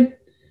validated.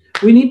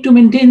 We need to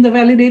maintain the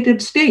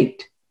validated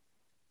state.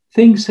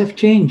 Things have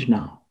changed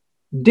now.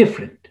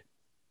 Different.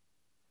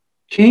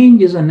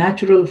 Change is a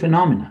natural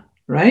phenomenon,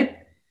 right?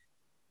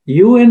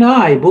 You and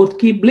I both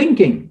keep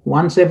blinking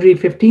once every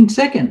 15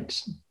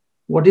 seconds.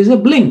 What is a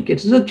blink?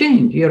 It's a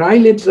change. Your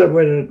eyelids are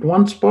at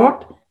one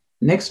spot,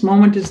 next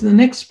moment is the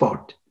next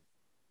spot.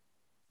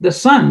 The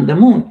sun, the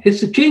moon,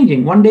 it's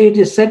changing. One day it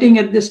is setting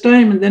at this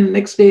time, and then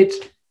next day it's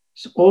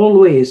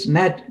always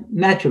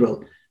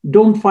natural.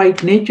 Don't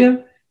fight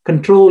nature,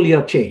 control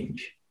your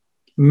change.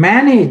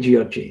 Manage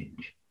your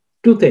change.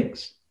 Two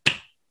things.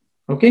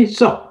 Okay,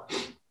 so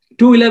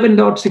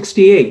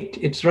 211.68,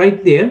 it's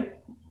right there.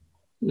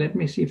 Let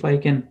me see if I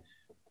can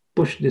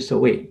push this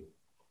away.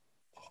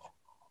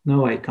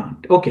 No, I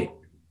can't. Okay.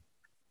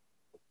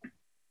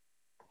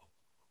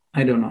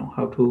 I don't know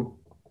how to.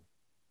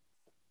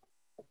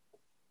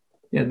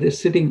 Yeah, this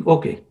sitting.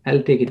 Okay,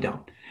 I'll take it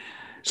down.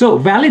 So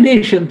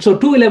validation. So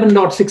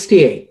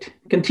 211.68,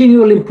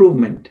 continual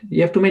improvement.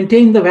 You have to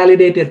maintain the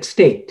validated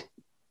state.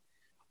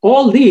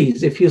 All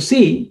these, if you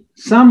see,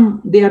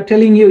 some they are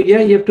telling you, yeah,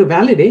 you have to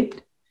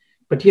validate,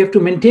 but you have to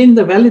maintain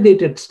the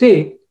validated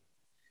state.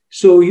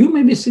 So you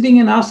may be sitting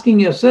and asking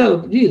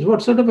yourself, geez,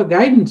 what sort of a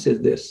guidance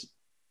is this?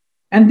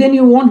 And then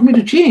you want me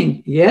to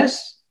change.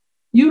 Yes,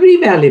 you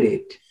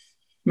revalidate,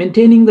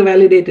 maintaining the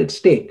validated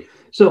state.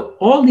 So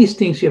all these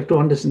things you have to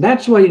understand.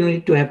 That's why you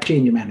need to have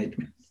change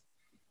management.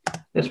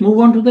 Let's move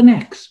on to the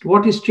next.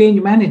 What is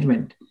change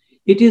management?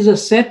 It is a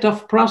set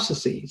of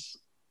processes,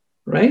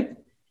 right?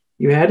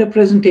 You had a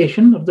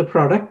presentation of the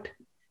product,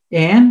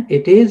 and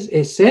it is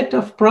a set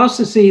of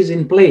processes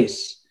in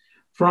place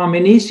from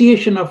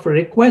initiation of a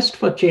request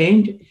for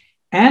change,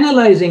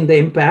 analyzing the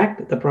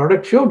impact the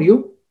product showed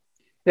you,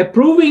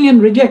 approving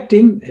and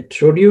rejecting, it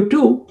showed you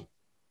too.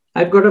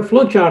 I've got a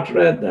flow chart,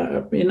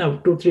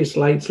 2-3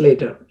 slides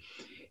later.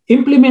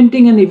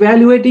 Implementing and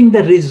evaluating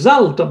the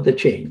result of the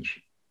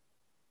change,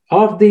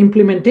 of the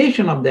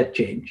implementation of that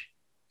change.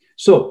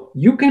 So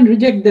you can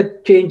reject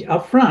that change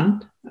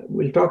upfront.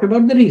 We'll talk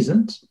about the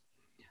reasons.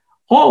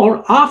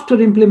 Or after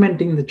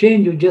implementing the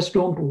change, you just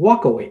don't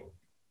walk away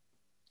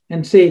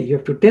and say, you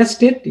have to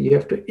test it, you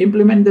have to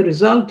implement the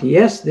result.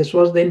 Yes, this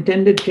was the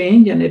intended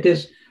change and it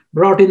is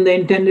brought in the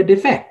intended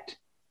effect.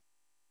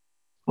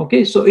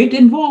 Okay, so it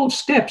involves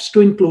steps to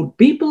include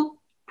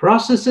people,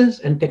 processes,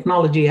 and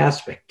technology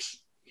aspects.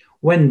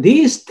 When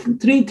these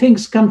three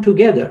things come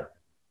together,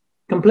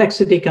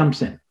 complexity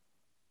comes in.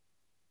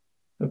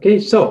 Okay,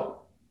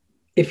 so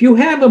if you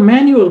have a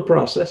manual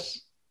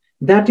process,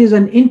 that is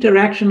an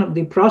interaction of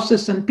the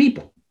process and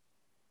people.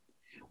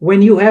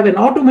 When you have an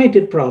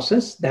automated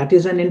process, that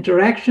is an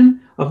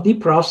interaction of the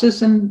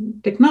process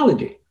and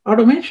technology,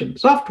 automation,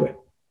 software.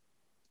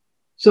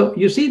 So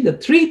you see the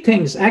three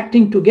things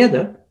acting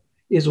together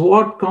is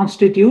what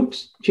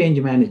constitutes change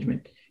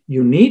management.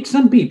 You need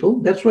some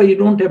people. That's why you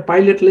don't have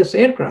pilotless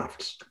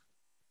aircrafts,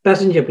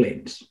 passenger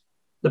planes.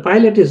 The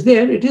pilot is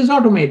there, it is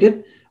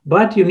automated,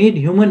 but you need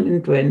human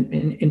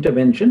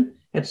intervention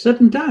at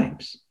certain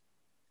times.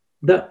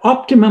 The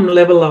optimum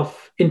level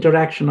of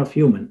interaction of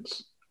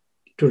humans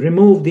to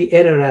remove the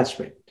error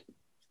aspect.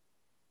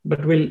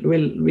 But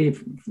we'll be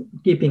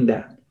keeping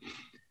that.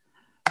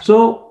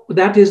 So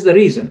that is the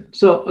reason.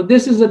 So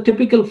this is a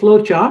typical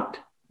flow chart,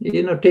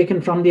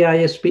 taken from the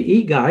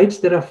ISPE guides.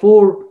 There are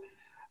 4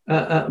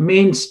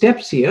 main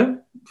steps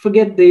here.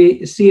 Forget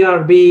the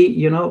CRB,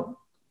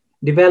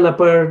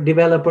 developer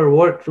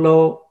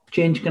workflow,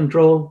 change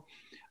control.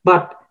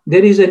 But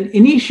there is an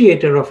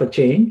initiator of a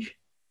change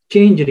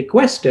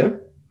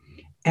requester,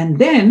 and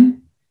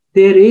then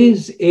there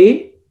is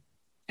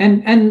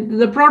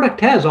and the product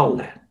has all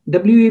that.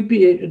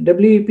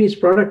 WEP's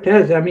product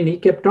has, he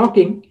kept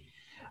talking,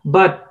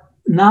 but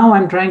now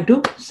I'm trying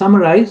to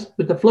summarize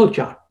with the flow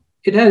chart.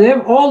 It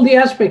has all the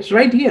aspects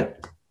right here.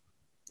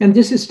 And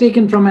this is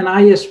taken from an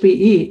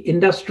ISPE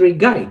industry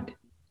guide.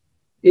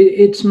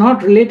 It's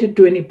not related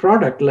to any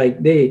product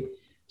like they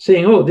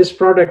saying, oh, this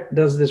product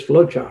does this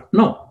flow chart.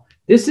 No,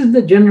 this is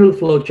the general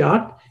flow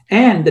chart.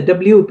 And the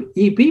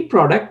WEP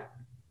product,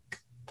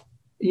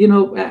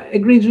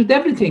 agrees with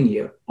everything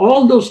here.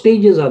 All those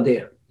stages are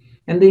there.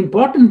 And the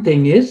important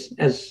thing is,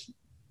 as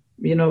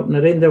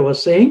Narendra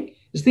was saying,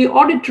 is the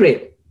audit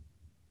trail.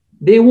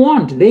 They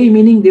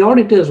meaning the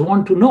auditors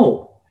want to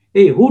know,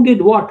 hey, who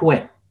did what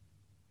when?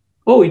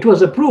 Oh, it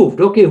was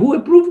approved. Okay, who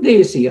approved the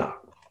ACR?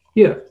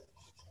 Here,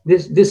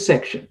 this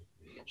section.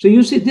 So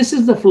you see, this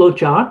is the flow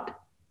chart.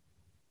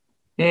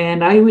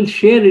 And I will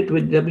share it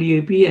with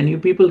WEP, and you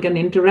people can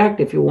interact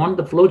if you want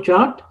the flow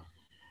chart.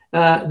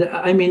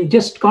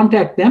 Just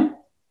contact them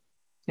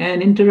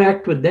and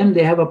interact with them.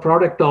 They have a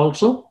product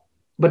also,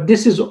 but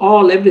this is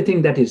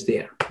everything that is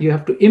there. You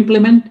have to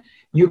implement.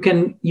 You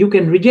can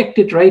reject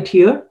it right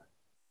here.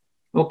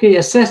 Okay,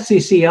 assess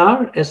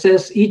CCR,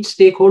 assess, each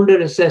stakeholder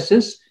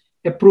assesses,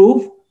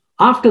 approve.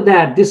 After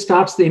that, this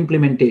starts the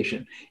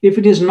implementation. If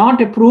it is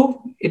not approved,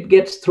 it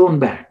gets thrown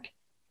back.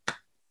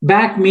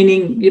 Back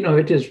meaning,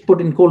 it is put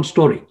in cold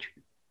storage.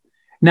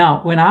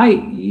 Now,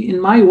 in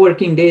my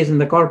working days in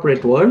the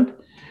corporate world,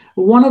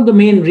 one of the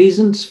main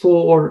reasons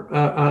for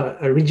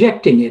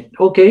rejecting it,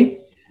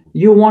 okay,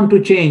 you want to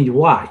change,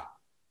 why?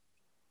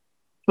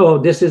 Oh,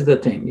 this is the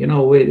thing,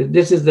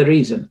 this is the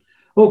reason.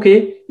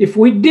 Okay, if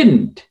we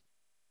didn't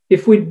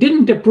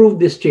approve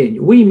this change,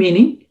 we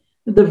meaning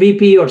the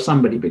VP or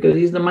somebody, because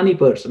he's the money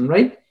person,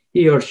 right?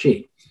 He or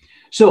she.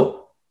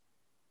 So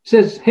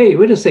says, hey,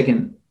 wait a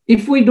second.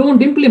 If we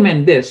don't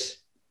implement this,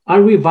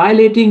 are we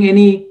violating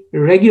any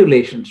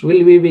regulations?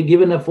 Will we be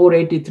given a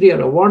 483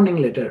 or a warning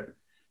letter?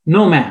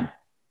 No, ma'am,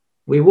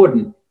 we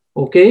wouldn't.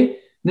 Okay,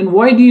 then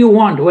why do you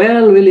want?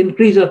 Well, we'll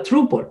increase our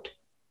throughput.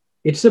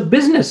 It's a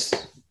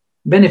business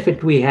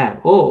benefit we have.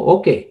 Oh,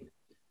 okay.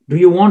 Do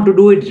you want to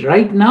do it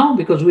right now?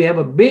 Because we have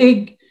a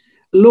big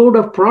load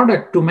of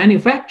product to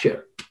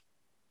manufacture.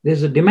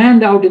 There's a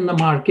demand out in the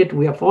market.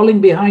 We are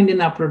falling behind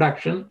in our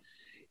production.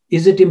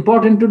 Is it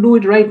important to do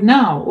it right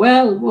now?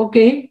 Well,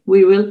 okay,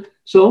 we will.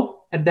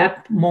 So at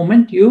that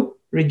moment, you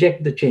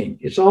reject the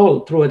change. It's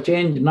all through a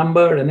change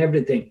number and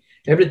everything.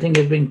 Everything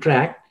is being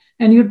tracked.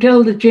 And you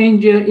tell the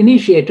change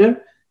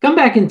initiator, come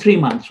back in 3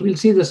 months. We'll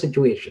see the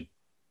situation.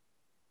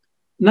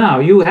 Now,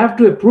 you have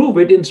to approve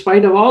it in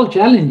spite of all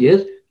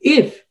challenges.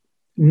 If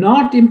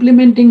not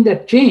implementing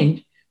that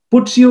change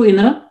puts you in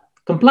a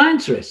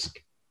compliance risk.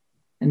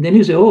 And then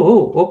you say,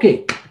 oh,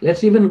 okay,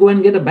 let's even go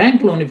and get a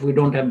bank loan if we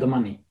don't have the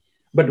money.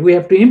 But we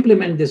have to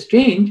implement this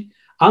change.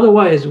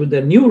 Otherwise, with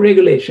the new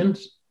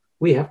regulations,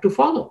 we have to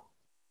follow.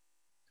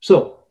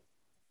 So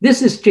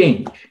this is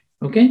change,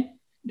 okay?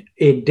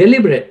 A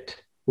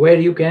deliberate, where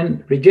you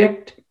can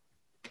reject,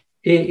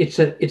 it's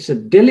a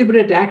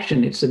deliberate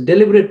action, it's a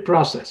deliberate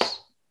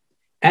process,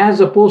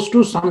 as opposed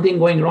to something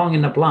going wrong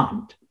in a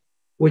plant,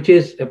 which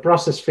is a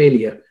process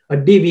failure, a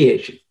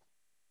deviation.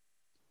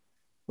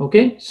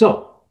 Okay,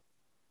 so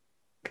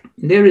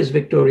there is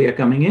Victoria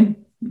coming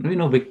in. We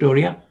know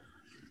Victoria.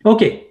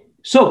 Okay,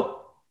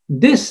 so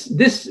this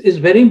is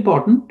very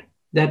important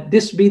that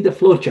this be the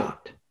flow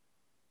chart.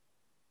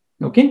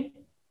 Okay,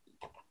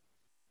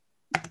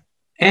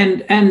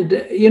 and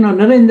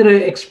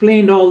Narendra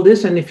explained all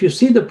this, and if you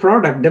see the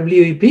product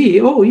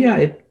WEP, oh yeah,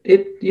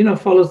 it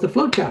follows the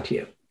flow chart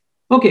here.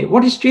 Okay,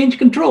 what is change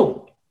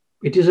control?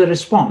 It is a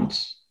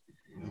response,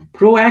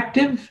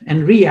 proactive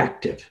and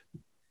reactive.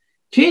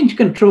 Change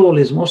control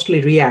is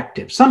mostly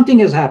reactive. Something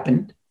has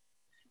happened.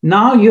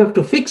 Now you have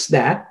to fix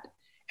that,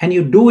 and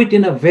you do it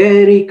in a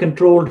very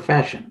controlled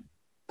fashion.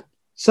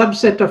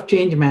 Subset of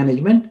change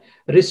management,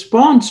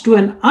 response to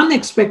an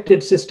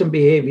unexpected system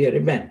behavior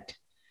event,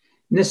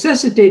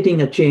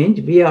 necessitating a change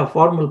via a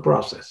formal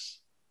process.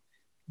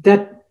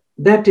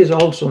 That is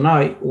also,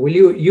 now, will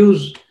you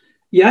use,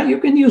 yeah, you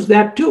can use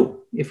that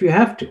too, if you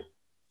have to.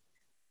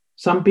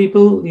 Some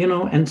people,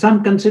 and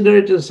some consider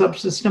it a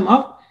subsystem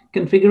of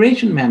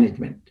configuration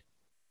management.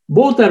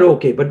 Both are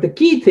okay, but the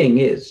key thing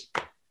is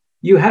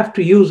you have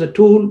to use a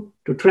tool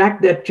to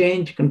track that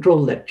change,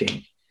 control that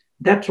change.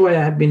 That's why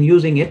I have been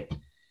using it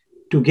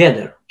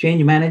together,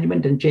 change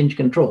management and change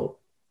control,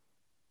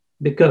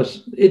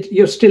 because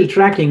you're still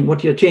tracking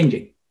what you're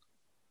changing.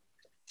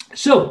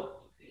 So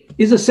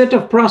is a set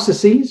of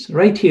processes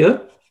right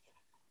here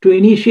to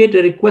initiate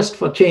a request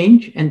for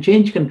change, and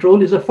change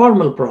control is a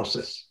formal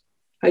process.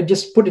 I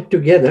just put it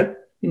together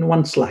in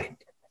one slide.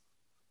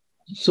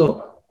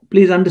 So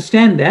please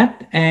understand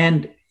that,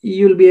 and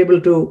you'll be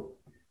able to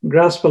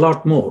grasp a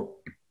lot more.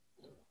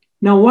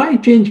 Now, why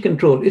change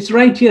control? It's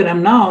right here.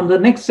 I'm now on the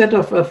next set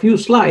of a few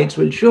slides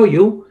will show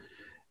you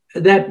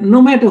that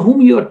no matter whom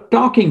you're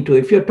talking to,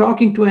 if you're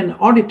talking to an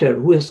auditor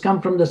who has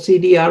come from the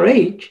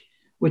CDRH,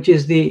 which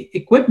is the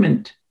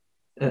equipment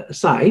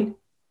side,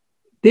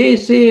 they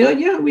say, oh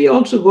yeah, we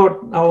also got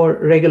our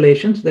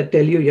regulations that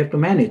tell you have to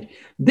manage.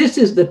 This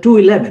is the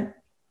 211.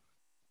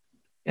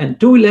 And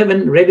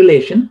 211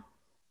 regulation,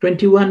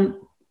 21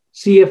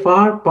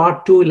 CFR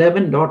part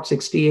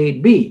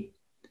 211.68b.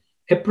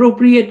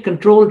 Appropriate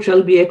control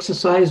shall be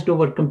exercised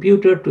over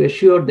computer to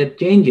assure that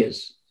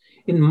changes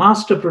in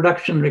master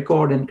production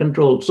record and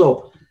control.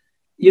 So,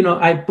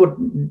 I put ...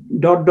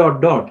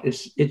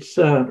 It's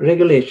a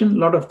regulation. A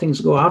lot of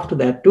things go after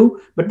that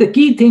too. But the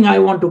key thing I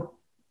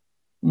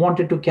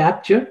wanted to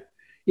capture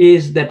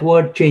is that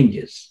word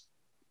changes,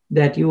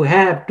 that you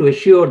have to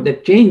assure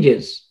that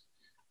changes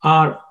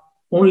are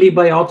only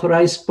by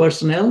authorized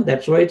personnel.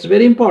 That's why it's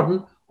very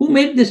important. Who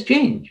made this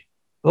change?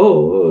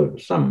 Oh,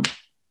 some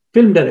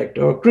film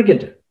director or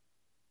cricketer.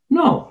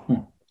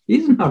 No,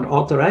 he's not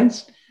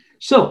authorized.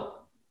 So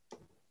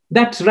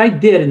that's right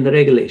there in the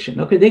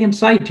regulation. Okay, they can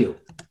cite you.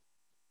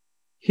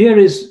 Here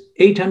is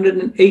 800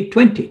 and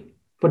 820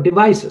 for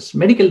devices,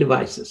 medical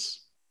devices,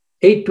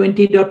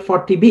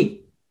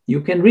 820.40b.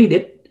 You can read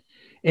it.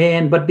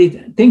 But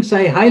the things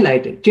I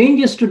highlighted,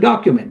 changes to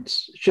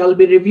documents shall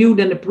be reviewed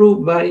and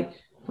approved by,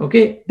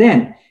 okay,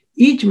 then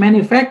each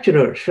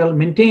manufacturer shall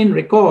maintain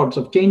records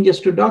of changes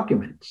to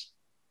documents.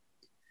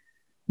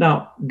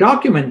 Now,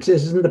 documents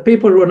is in the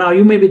paper world. Now,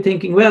 you may be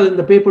thinking, well, in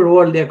the paper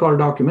world, they're called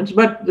documents,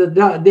 but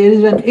there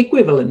is an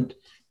equivalent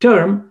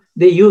term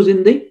they use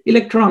in the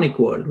electronic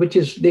world, which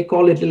is, they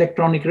call it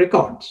electronic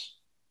records.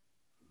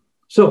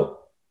 So,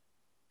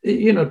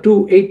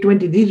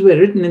 820, these were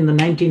written in the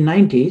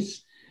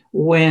 1990s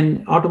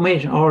when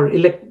automation or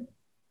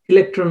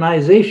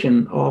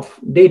electronization of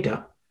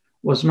data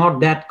was not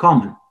that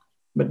common,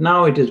 but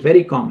now it is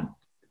very common.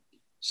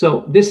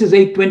 So this is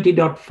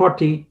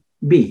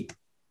 820.40b.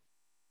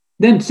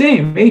 Then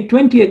same,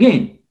 820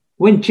 again,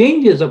 when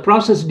changes or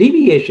process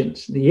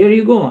deviations, here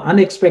you go,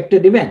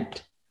 unexpected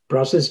event,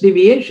 process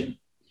deviation.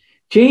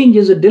 Change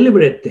is a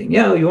deliberate thing.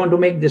 Yeah, you want to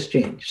make this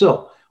change.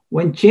 So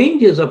when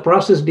changes or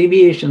process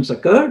deviations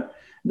occur,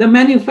 the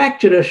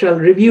manufacturer shall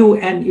review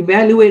and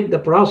evaluate the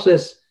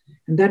process,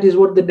 and that is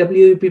what the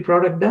WEP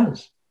product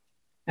does.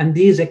 And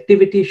these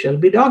activities shall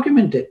be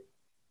documented.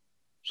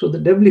 So the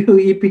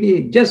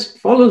WEP just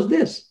follows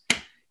this.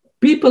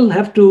 People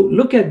have to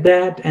look at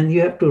that, and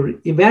you have to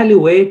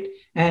evaluate,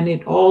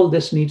 and all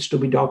this needs to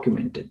be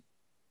documented.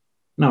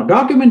 Now,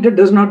 documented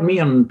does not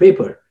mean on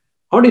paper.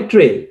 Audit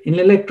trail in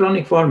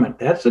electronic format,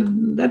 that's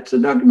a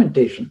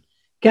documentation.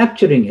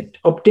 Capturing it,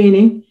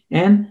 obtaining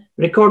and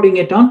recording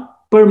it on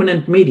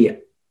permanent media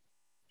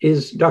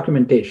is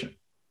documentation.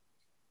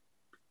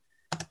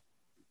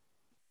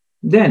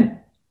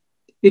 Then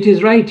it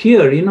is right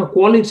here,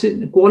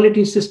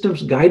 quality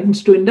systems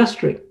guidance to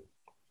industry.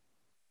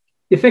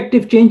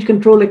 Effective change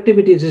control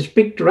activities is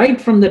picked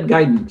right from that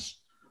guidance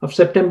of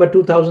September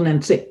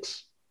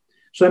 2006.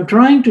 So I'm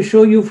trying to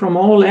show you from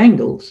all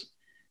angles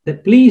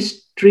that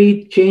please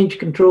treat change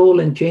control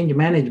and change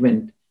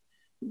management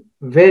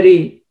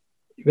very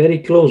very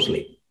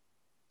closely.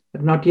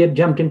 I've not yet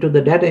jumped into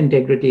the data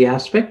integrity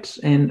aspects,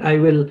 and I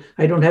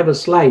don't have a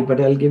slide, but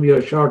I'll give you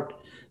a short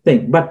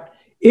thing. But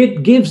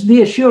it gives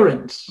the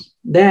assurance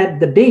that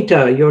the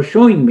data you're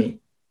showing me,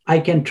 I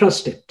can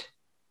trust it.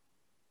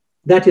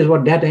 That is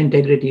what data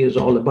integrity is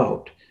all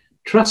about.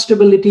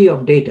 Trustability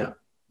of data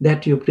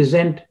that you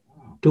present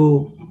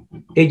to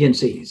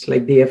agencies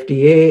like the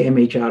FDA,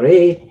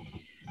 MHRA,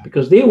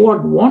 because they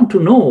want to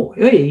know,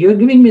 hey, you're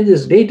giving me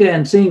this data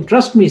and saying,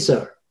 trust me,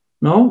 sir.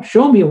 No,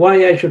 show me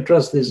why I should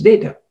trust this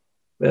data.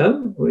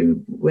 Well,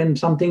 when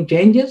something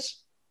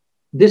changes,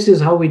 this is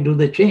how we do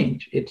the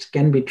change. It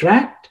can be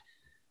tracked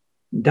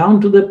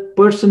down to the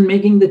person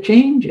making the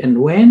change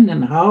and when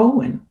and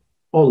how and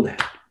all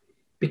that.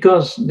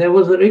 Because there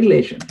was a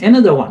regulation.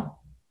 Another one,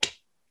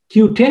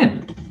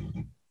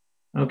 Q10,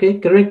 okay,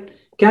 correct?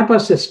 CAPA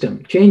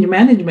system, change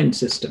management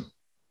system.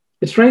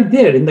 It's right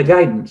there in the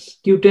guidance,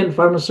 Q10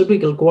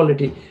 pharmaceutical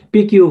quality,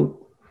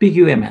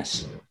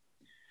 PQMS.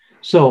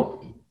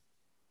 So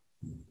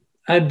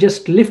I've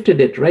just lifted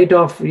it right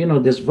off,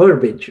 this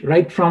verbiage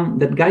right from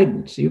that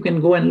guidance. You can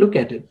go and look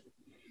at it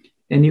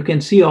and you can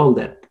see all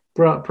that.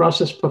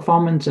 Process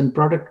performance and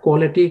product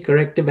quality,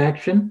 corrective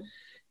action,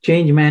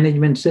 change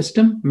management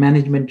system,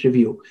 management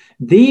review.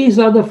 These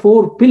are the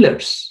 4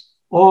 pillars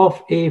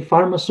of a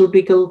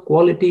pharmaceutical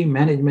quality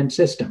management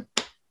system,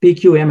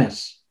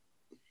 PQMS.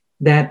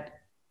 That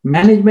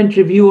management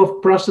review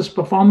of process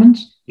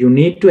performance, you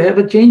need to have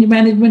a change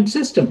management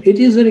system. It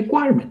is a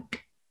requirement.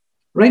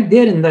 Right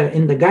there in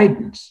the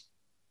guidance.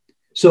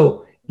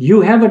 So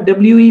you have a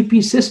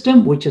WEP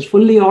system, which is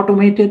fully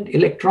automated,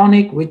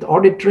 electronic with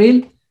audit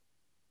trail.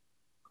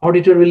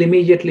 Auditor will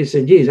immediately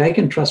say, geez, I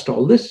can trust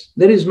all this.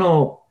 There is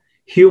no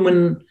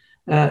human,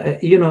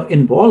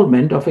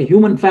 involvement of a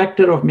human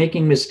factor of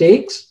making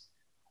mistakes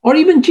or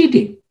even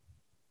cheating.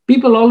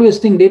 People always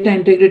think data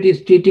integrity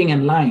is cheating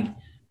and lying.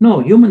 No,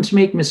 humans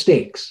make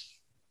mistakes.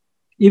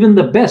 Even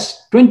the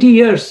best, 20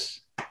 years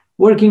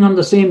working on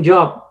the same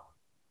job,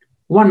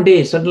 one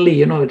day,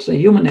 suddenly, it's a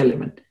human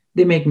element.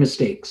 They make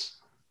mistakes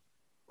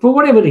for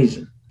whatever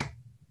reason.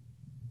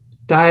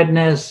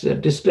 Tiredness,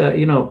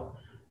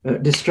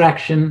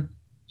 distraction.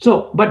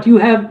 So, but you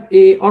have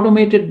a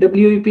automated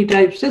WEP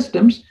type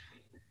systems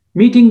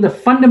meeting the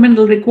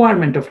fundamental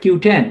requirement of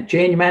Q10,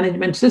 change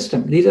management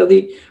system. These are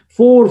the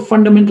 4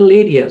 fundamental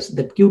areas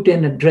that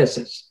Q10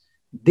 addresses.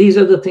 These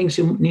are the things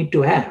you need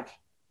to have.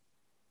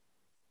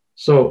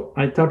 So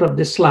I thought of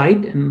this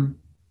slide and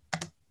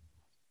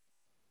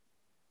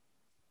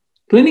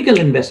clinical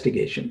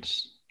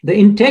investigations, the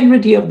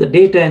integrity of the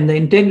data and the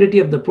integrity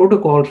of the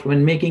protocols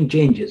when making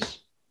changes.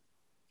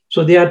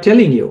 So they are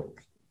telling you,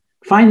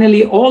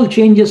 finally, all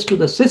changes to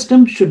the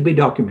system should be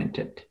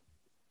documented.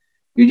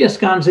 You just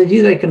can't say,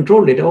 geez, I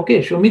controlled it.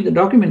 Okay, show me the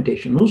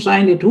documentation. Who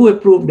signed it? Who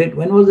approved it?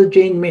 When was the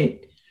change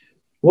made?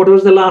 What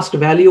was the last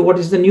value? What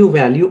is the new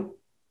value?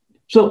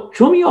 So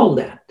show me all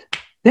that.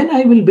 Then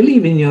I will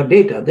believe in your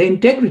data, the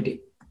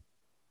integrity.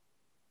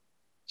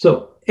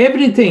 So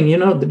everything,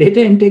 the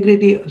data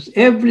integrity,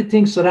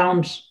 everything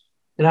surrounds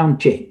around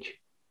change.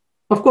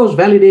 Of course,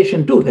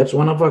 validation too, that's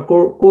one of our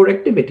core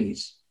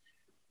activities.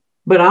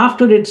 But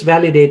after it's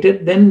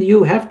validated, then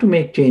you have to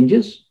make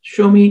changes.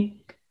 Show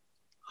me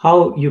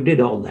how you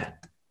did all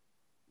that.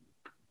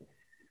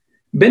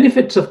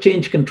 Benefits of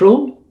change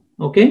control,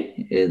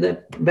 okay,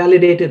 that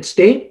validated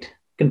state,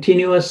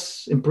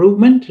 continuous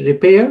improvement,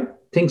 repair,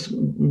 things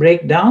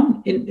break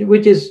down,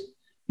 which is,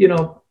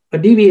 a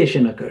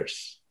deviation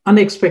occurs.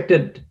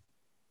 Unexpected,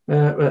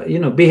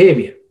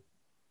 behavior.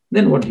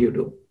 Then what do you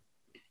do?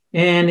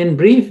 And in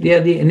brief, they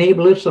are the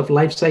enablers of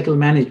life cycle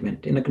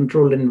management in a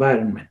controlled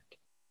environment.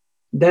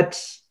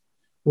 That's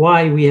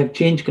why we have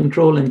change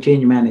control and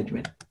change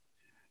management.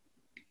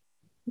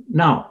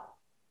 Now,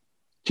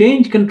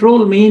 change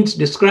control means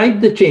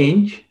describe the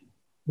change.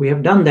 We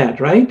have done that,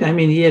 right? I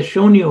mean, he has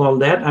shown you all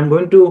that. I'm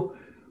going to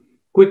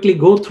quickly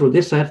go through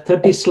this. I have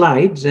 30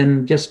 slides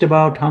and just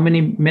about how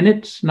many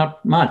minutes?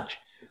 Not much.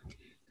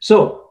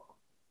 So,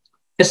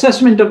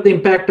 assessment of the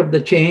impact of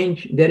the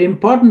change, their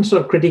importance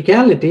or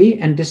criticality,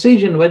 and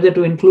decision whether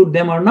to include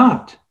them or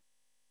not.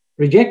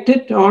 Reject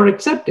it or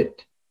accept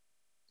it.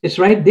 It's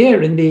right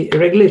there in the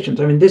regulations.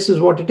 I mean, this is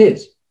what it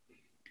is.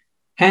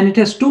 And it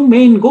has 2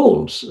 main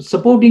goals: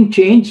 supporting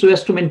change so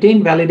as to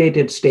maintain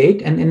validated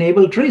state and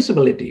enable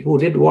traceability, who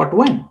did what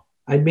when.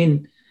 I've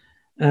been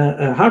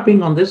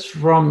harping on this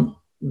from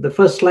the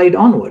first slide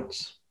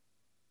onwards.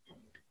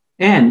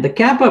 And the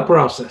CAPA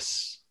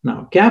process.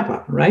 Now,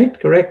 CAPA, right?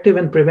 Corrective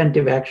and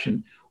preventive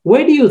action.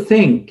 Where do you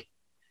think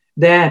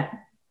that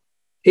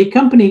a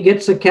company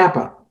gets a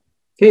CAPA?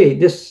 Hey,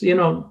 this,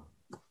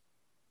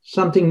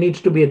 something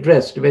needs to be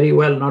addressed very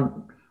well, not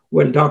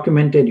well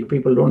documented. You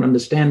people don't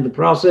understand the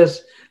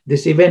process.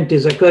 This event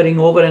is occurring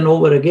over and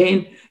over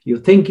again. You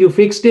think you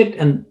fixed it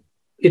and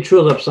it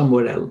shows up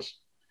somewhere else.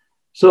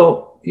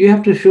 So you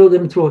have to show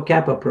them through a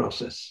CAPA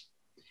process.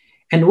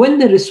 And when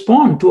they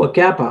respond to a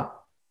CAPA,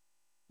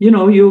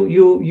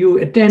 you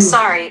attend.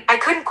 Sorry, I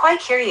couldn't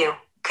quite hear you.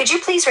 Could you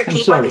please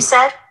repeat what you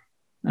said?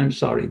 I'm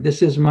sorry.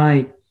 This is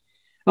my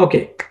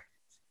Okay.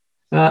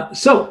 In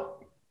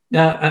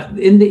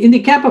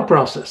the CAPA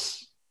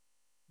process,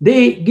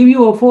 they give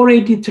you a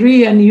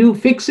 483 and you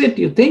fix it.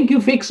 You think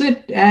you fix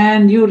it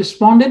and you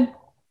responded.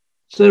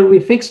 So we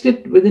fixed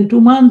it within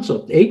 2 months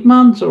or 8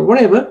 months or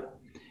whatever.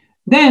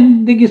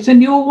 Then they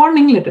send you a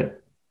warning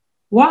letter.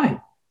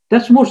 Why?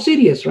 That's more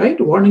serious, right?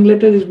 A warning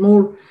letter is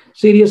more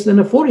serious than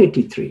a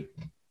 483.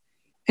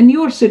 And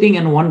you're sitting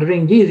and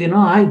wondering, geez,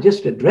 I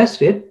just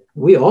addressed it.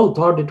 We all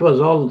thought it was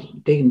all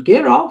taken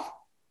care of.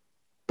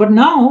 But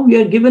now we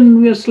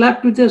are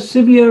slapped with a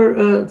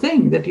severe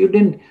thing that you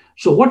didn't.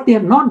 So what they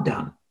have not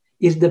done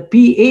is the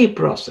PA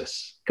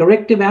process,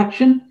 corrective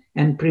action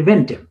and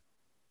preventive.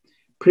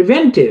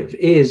 Preventive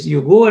is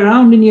you go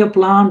around in your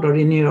plant or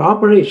in your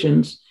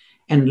operations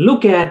and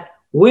look at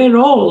where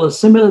all a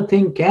similar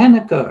thing can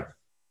occur.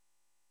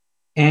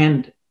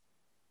 And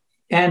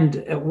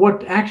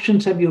what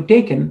actions have you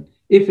taken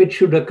if it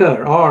should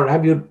occur? Or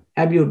have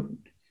you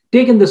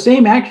taken the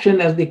same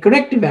action as the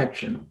corrective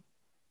action?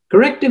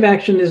 Corrective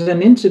action is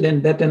an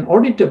incident that an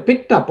auditor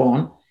picked up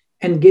on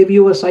and gave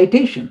you a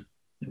citation.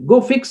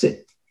 Go fix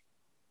it.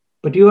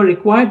 But you are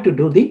required to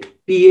do the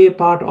PA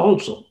part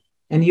also.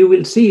 And you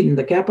will see in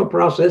the CAPA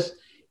process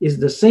is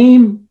the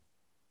same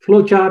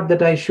flowchart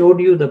that I showed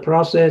you, the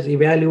process,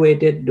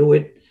 evaluate it, do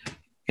it,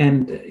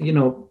 and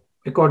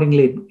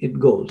accordingly it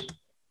goes.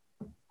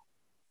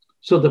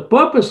 So the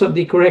purpose of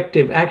the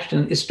corrective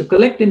action is to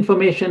collect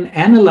information,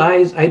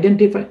 analyze,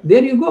 identify.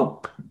 There you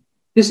go.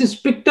 This is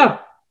picked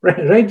up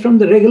right from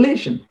the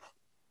regulation.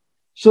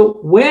 So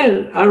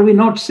where are we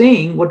not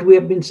saying what we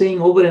have been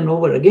saying over and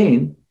over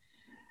again,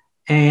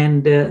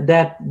 and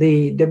that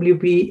the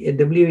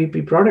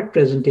WeP product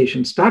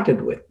presentation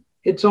started with?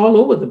 It's all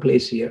over the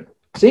place here.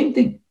 Same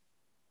thing,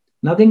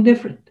 nothing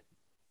different.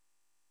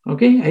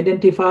 Okay,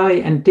 identify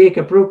and take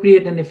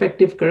appropriate and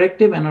effective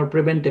corrective and or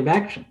preventive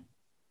action.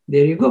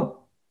 There you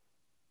go.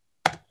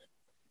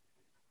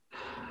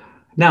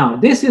 Now,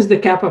 this is the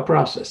CAPA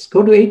process.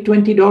 Go to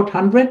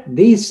 820.100,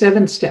 these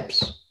 7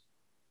 steps.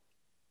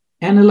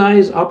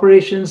 Analyze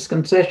operations,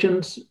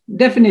 concessions,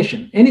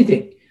 definition,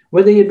 anything.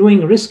 Whether you're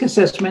doing risk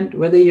assessment,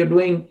 whether you're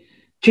doing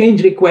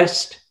change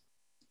request,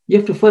 you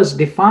have to first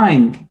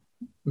define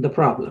the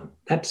problem.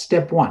 That's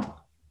step 1.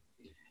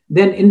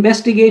 Then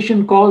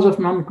investigation cause of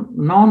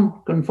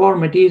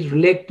non-conformities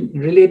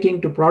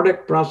relating to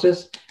product,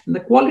 process, and the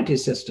quality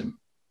system.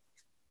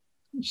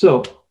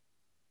 So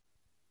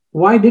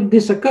why did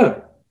this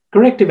occur?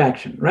 Corrective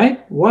action,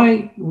 right?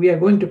 Why we are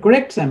going to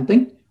correct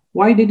something.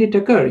 Why did it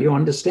occur? You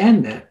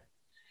understand that.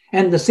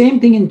 And the same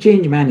thing in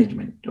change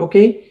management,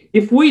 okay?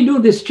 If we do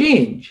this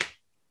change,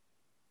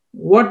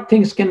 what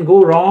things can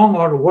go wrong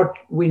or what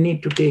we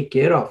need to take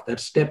care of?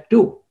 That's step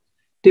 2.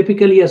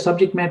 Typically, a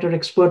subject matter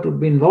expert would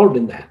be involved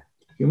in that.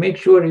 You make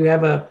sure you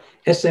have a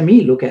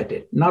SME look at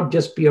it, not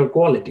just pure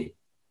quality.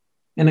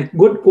 And a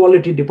good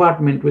quality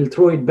department will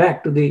throw it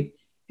back to the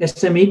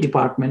SME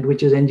department,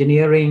 which is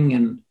engineering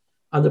and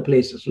other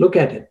places. Look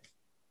at it.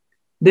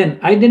 Then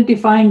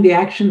identifying the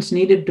actions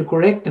needed to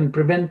correct and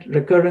prevent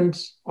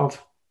recurrence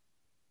of,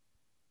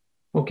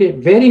 okay,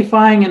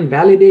 verifying and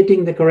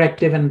validating the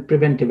corrective and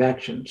preventive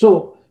action.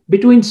 So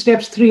between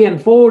steps 3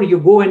 and 4, you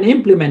go and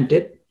implement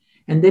it,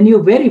 and then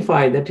you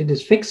verify that it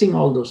is fixing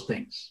all those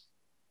things,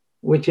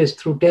 which is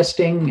through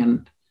testing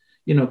and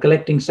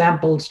collecting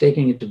samples,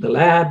 taking it to the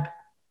lab.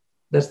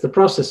 That's the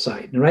process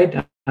side,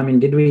 right? I mean,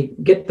 did we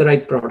get the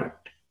right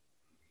product?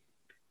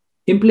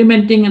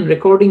 Implementing and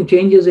recording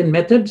changes in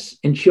methods,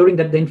 ensuring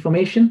that the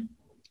information,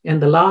 and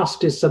the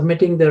last is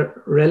submitting the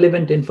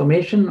relevant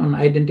information on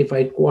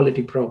identified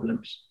quality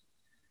problems.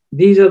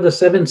 These are the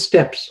 7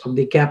 steps of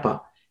the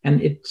CAPA,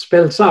 and it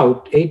spells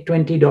out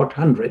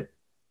 820.100.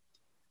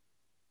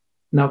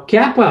 Now,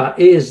 CAPA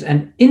is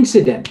an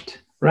incident,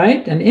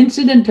 right? An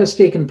incident has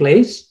taken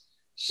place.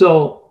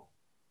 So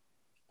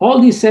all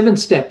these 7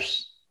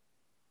 steps,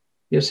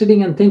 you're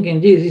sitting and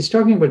thinking, geez, he's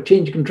talking about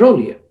change control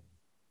here.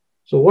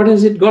 So what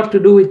has it got to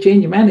do with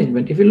change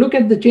management? If you look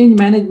at the change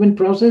management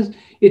process,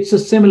 it's a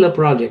similar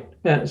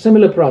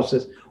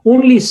process.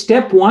 Only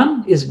step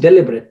 1 is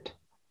deliberate.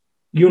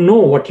 You know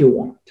what you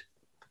want,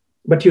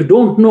 but you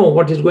don't know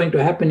what is going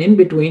to happen in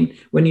between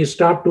when you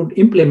start to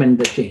implement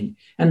the change.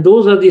 And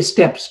those are the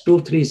steps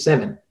 2, 3,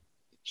 7.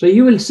 So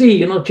you will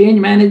see, change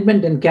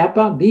management and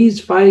CAPA,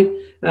 these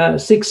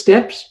 6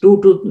 steps, 2,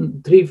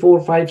 2, 3,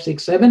 4, 5,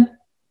 6, 7,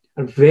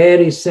 are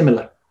very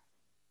similar.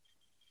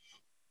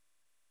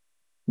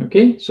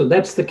 Okay, so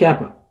that's the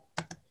CAPA.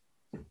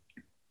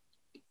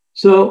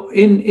 So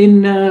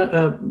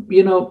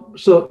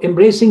so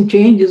embracing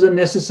change is a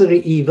necessary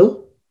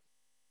evil.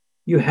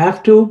 You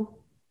have to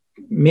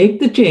make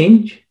the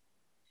change,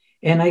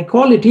 and I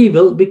call it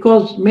evil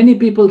because many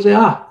people say,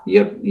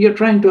 you're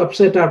trying to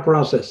upset our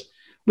process.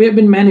 We have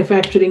been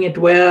manufacturing it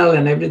well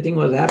and everything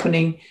was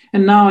happening,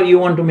 and now you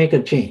want to make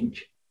a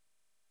change.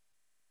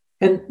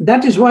 And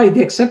that is why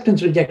the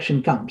acceptance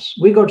rejection comes.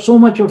 We got so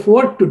much of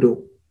work to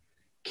do.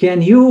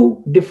 Can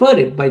you defer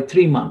it by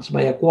 3 months,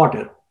 by a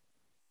quarter?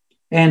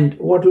 And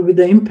what will be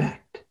the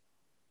impact?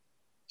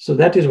 So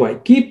that is why.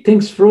 Keep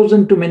things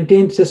frozen to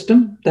maintain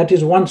system. That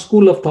is one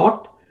school of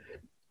thought.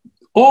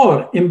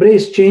 Or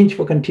embrace change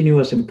for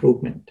continuous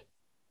improvement.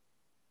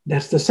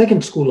 That's the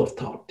second school of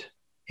thought.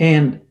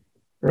 And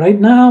right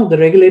now, the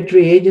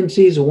regulatory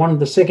agencies want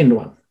the second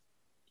one.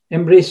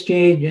 Embrace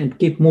change and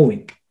keep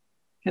moving.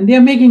 And they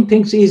are making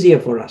things easier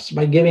for us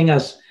by giving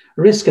us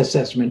risk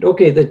assessment.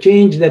 Okay, the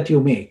change that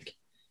you make,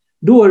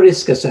 do a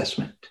risk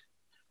assessment.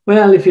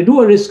 Well, if you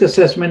do a risk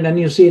assessment and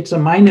you see it's a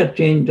minor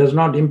change, does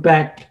not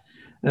impact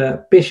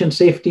patient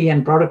safety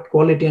and product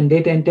quality and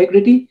data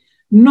integrity,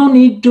 no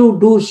need to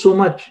do so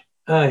much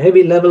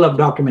heavy level of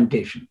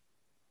documentation.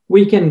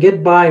 We can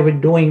get by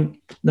with doing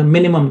the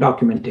minimum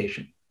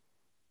documentation.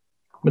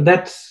 But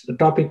that's a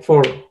topic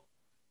for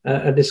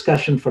a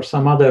discussion for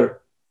some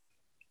other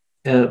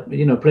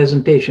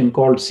presentation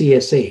called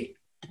CSA,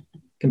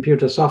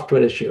 Computer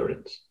Software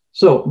Assurance.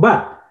 So,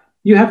 but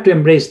you have to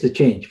embrace the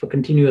change for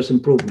continuous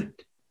improvement.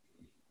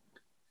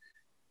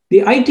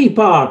 The IT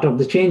part of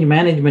the change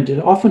management is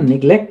often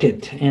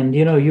neglected. And,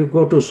 you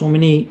go to so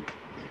many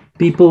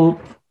people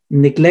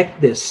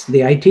neglect this,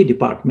 the IT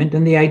department,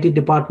 and the IT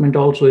department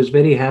also is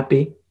very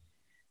happy.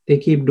 They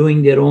keep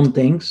doing their own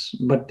things,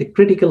 but the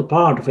critical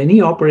part of any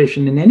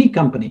operation in any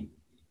company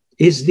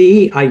is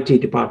the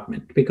IT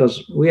department,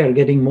 because we are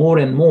getting more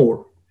and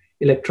more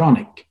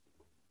electronic.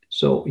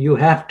 So you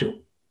have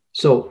to.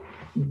 So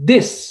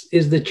this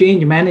is the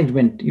change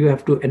management you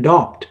have to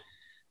adopt.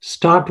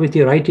 Start with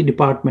your IT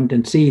department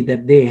and see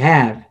that they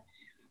have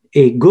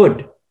a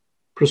good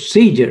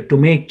procedure to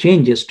make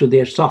changes to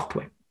their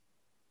software.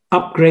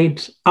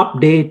 Upgrades,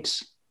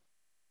 updates,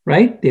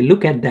 right? They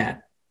look at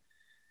that.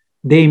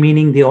 They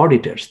meaning the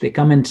auditors. They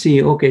come and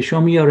see, okay,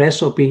 show me your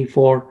SOP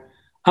for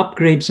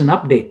upgrades and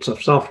updates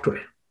of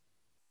software.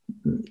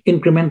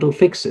 Incremental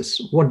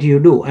fixes. What do you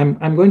do?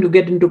 I'm going to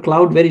get into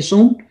cloud very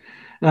soon.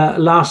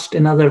 Last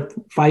another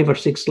 5 or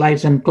 6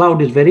 slides, and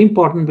cloud is very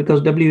important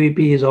because WeP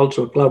is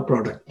also a cloud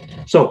product.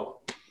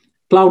 So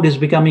cloud is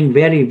becoming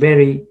very,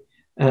 very,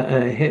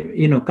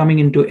 coming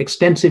into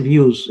extensive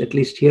use, at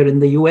least here in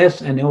the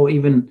US, and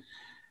even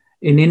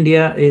in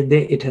India,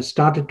 it has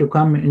started to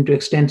come into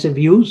extensive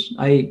use.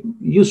 I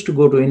used to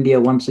go to India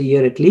once a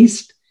year at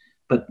least,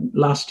 but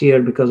last year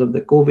because of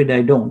the COVID,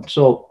 I don't.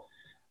 So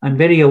I'm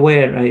very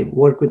aware. I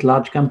work with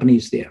large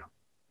companies there.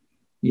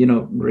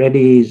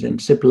 Reddy's and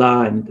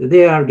Cipla, and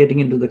they are getting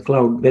into the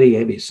cloud very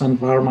heavy, Sun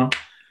Pharma.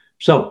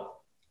 So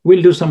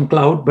we'll do some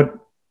cloud, but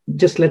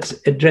just let's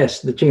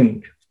address the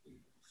change.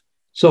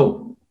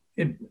 So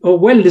a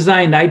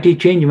well-designed IT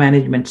change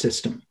management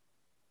system.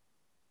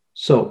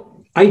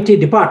 So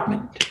IT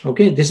department,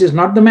 okay? This is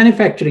not the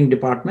manufacturing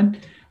department,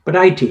 but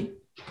IT.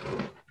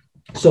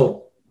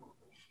 So,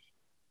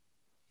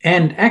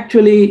 and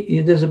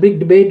actually there's a big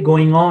debate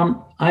going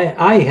on.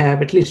 I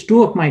have at least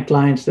 2 of my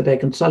clients that I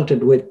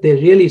consulted with, they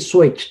really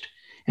switched.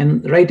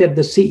 And right at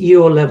the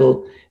CEO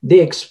level, they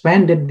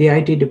expanded the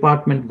IT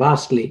department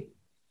vastly.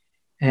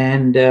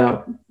 And, they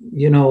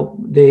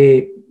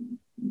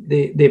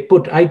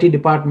put IT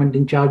department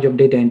in charge of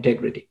data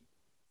integrity.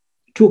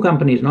 2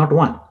 companies, not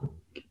 1,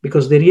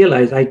 because they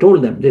realized, I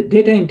told them that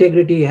data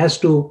integrity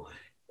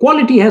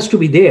quality has to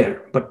be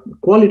there, but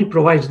quality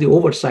provides the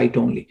oversight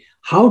only.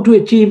 How to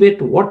achieve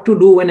it, what to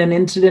do when an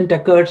incident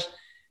occurs,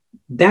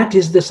 that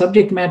is the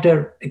subject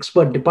matter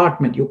expert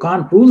department. You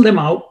can't rule them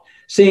out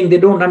saying they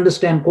don't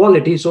understand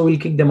quality, so we'll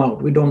kick them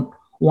out. We don't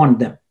want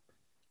them.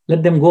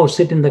 Let them go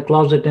sit in the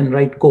closet and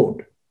write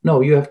code. No,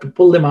 you have to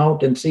pull them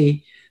out and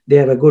see they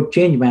have a good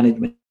change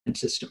management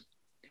system.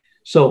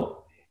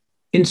 So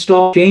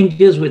install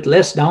changes with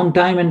less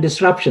downtime and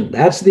disruption.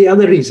 That's the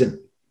other reason.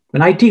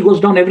 When IT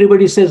goes down,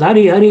 everybody says,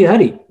 hurry, hurry,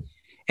 hurry.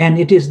 And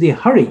it is the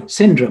hurry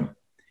syndrome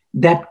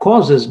that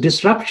causes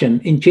disruption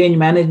in change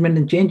management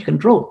and change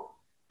control.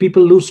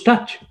 People lose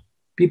touch.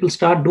 People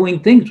start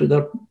doing things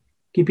without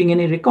keeping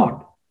any record.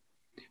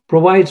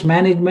 Provides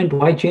management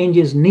why change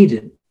is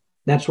needed.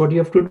 That's what you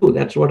have to do.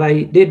 That's what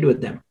I did with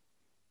them.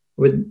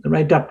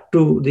 Right up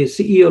to the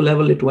CEO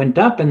level, it went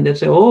up, and they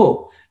say,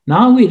 oh,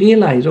 now we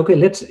realize, okay,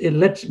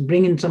 let's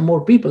bring in some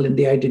more people in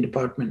the IT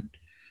department.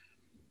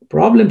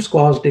 Problems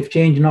caused if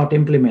change not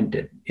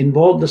implemented.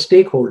 Involve the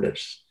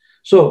stakeholders.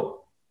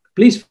 So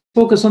please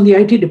focus on the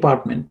IT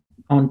department,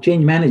 on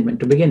change management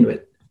to begin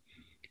with.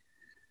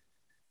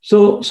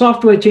 So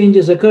software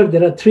changes occur.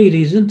 There are 3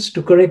 reasons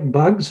to correct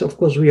bugs. Of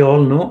course, we all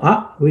know,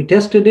 we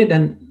tested it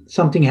and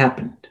something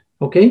happened,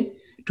 okay?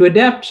 To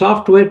adapt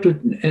software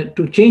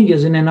to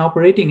changes in an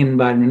operating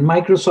environment,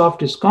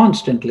 Microsoft is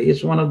constantly,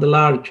 it's one of the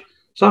large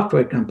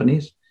software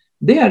companies.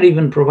 They are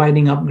even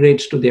providing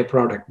upgrades to their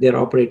product, their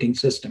operating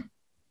system.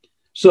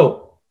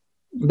 So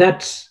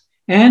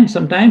and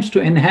sometimes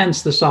to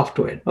enhance the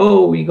software.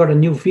 Oh, we got a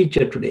new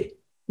feature today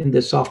in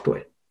the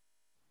software.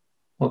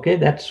 Okay,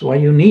 that's why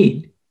you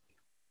need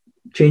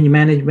change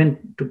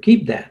management to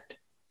keep that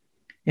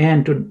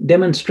and to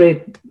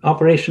demonstrate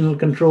operational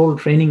control,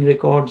 training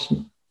records,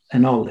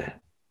 and all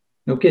that.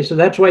 Okay, so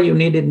that's why you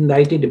need it in the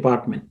IT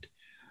department.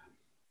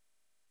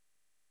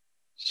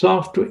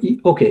 Software,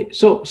 okay,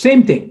 so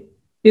same thing.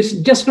 It's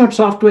just not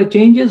software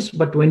changes,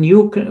 but when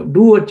you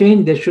do a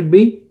change, there should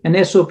be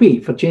an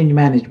SOP for change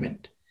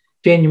management.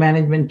 Change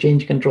management,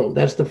 change control.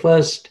 That's the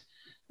first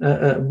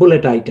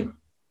bullet item.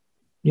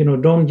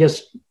 Don't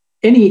just,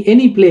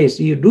 any place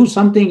you do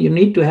something, you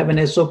need to have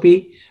an SOP.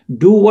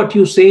 Do what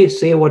you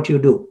say what you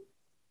do.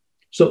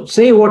 So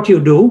say what you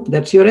do,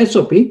 that's your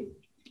SOP,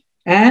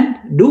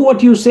 and do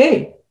what you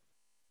say.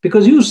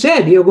 Because you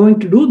said you're going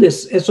to do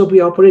this SOP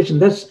operation.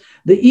 That's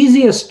the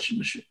easiest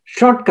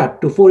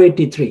shortcut to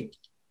 483.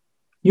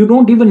 You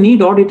don't even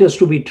need auditors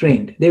to be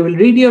trained. They will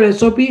read your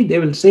SOP, they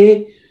will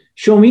say,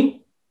 show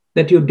me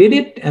that you did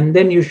it, and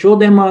then you show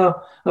them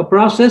a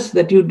process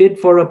that you did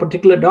for a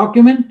particular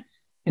document,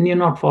 and you're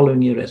not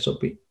following your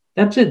SOP.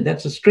 That's it.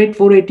 That's a straight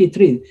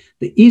 483,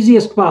 the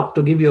easiest path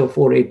to give you a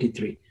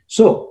 483.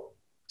 So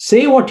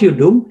say what you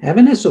do, have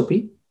an SOP,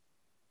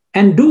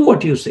 and do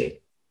what you say.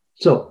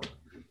 So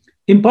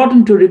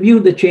important to review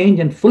the change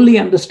and fully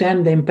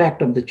understand the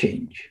impact of the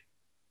change.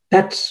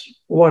 That's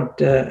what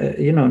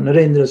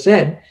Narendra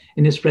said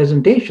in his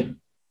presentation.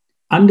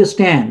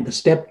 Understand the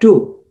step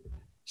 2,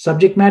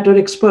 subject matter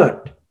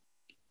expert.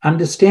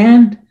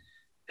 Understand,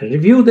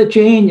 review the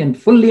change, and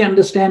fully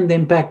understand the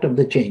impact of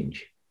the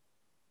change.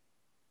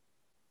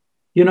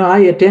 I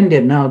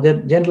attended now,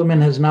 that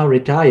gentleman has now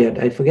retired.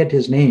 I forget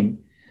his name.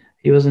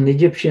 He was an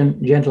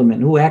Egyptian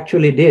gentleman who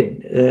actually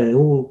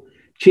who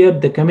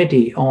chaired the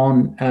committee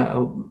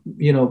on,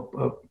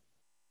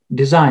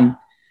 design,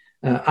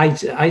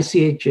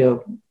 ICH,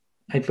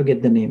 I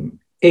forget the name,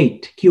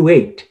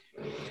 Q8.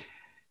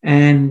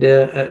 And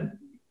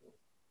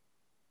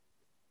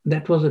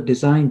that was a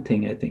design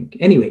thing, I think.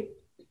 Anyway,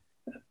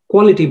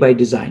 quality by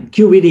design,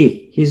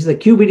 QBD. He's the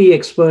QBD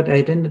expert. I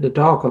attended a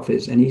talk of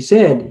his, and he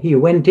said he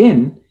went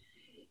in,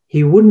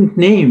 he wouldn't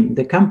name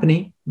the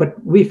company,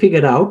 but we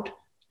figured out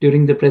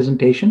during the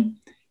presentation,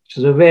 which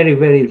is a very,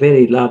 very,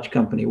 very large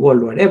company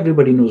worldwide.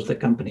 Everybody knows the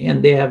company,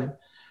 and they have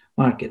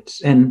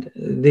markets. And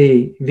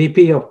the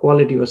VP of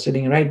quality was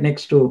sitting right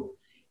next to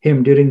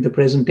him during the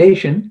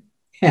presentation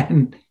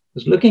and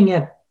was looking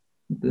at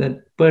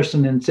that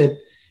person and said,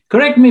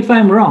 correct me if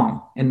I'm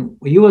wrong. And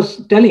he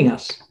was telling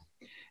us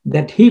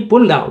that he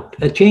pulled out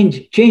a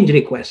change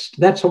request.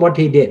 That's what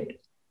he did.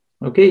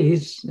 Okay,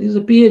 he's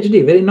a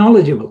PhD, very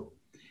knowledgeable,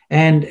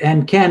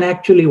 and can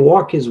actually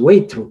walk his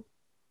way through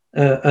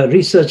a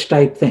research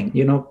type thing,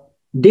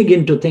 dig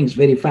into things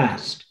very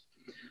fast.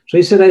 So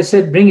he said, I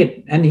said, bring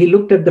it. And he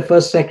looked at the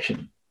first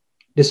section,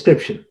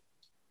 description.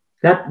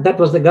 That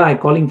was the guy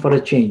calling for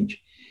a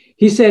change.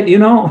 He said,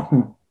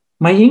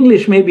 my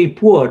English may be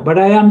poor, but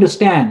I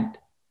understand.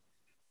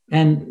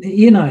 And,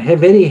 a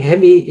very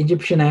heavy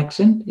Egyptian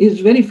accent. He's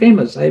very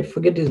famous. I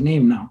forget his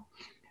name now.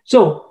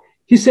 So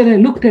he said, I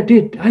looked at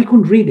it. I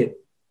couldn't read it.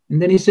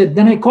 And then he said,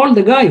 then I called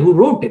the guy who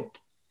wrote it.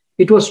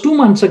 It was 2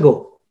 months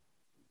ago.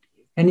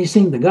 And he's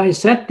saying the guy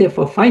sat there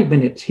for 5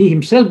 minutes. He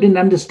himself didn't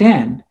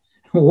understand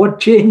what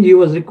change he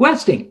was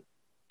requesting.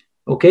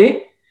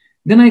 Okay.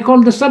 Then I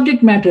called the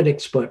subject matter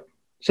expert,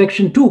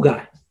 section 2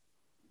 guy.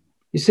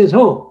 He says,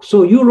 oh,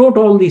 so you wrote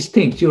all these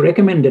things. You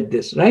recommended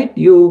this, right?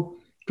 It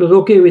was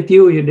okay with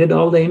you. You did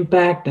all the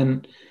impact.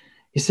 And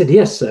he said,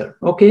 yes, sir.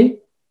 Okay.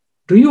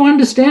 Do you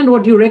understand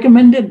what you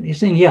recommended? He's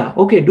saying, yeah.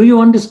 Okay. Do you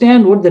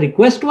understand what the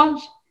request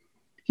was?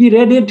 He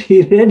read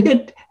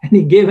it, and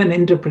he gave an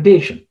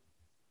interpretation.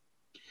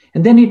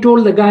 And then he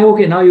told the guy,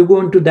 okay, now you go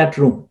into that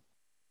room.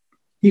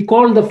 He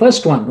called the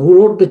first one who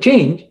wrote the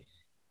change.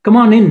 Come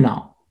on in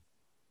now.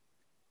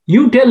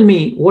 You tell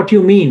me what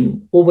you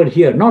mean over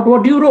here. Not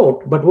what you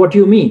wrote, but what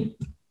you mean.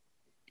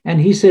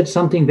 And he said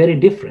something very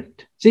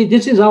different. See,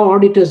 this is how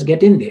auditors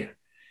get in there.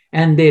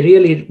 And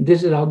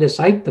this is how they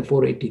cite the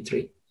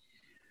 483.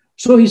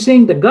 So he's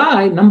saying the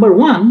guy, number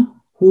one,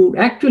 who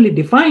actually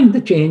defined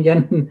the change,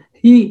 and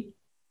he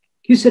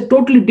said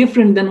totally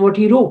different than what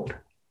he wrote.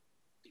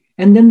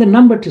 And then the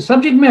number 2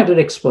 subject matter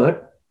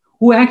expert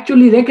who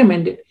actually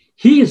recommended,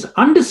 his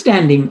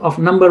understanding of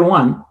number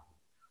 1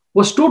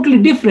 was totally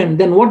different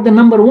than what the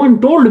number 1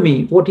 told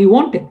me what he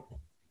wanted.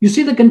 You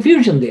see the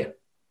confusion there.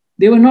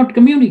 They were not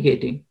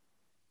communicating.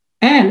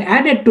 And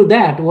added to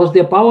that was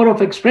their power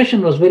of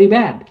expression was very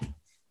bad.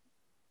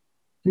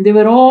 And they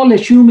were all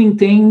assuming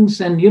things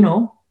and,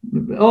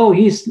 oh,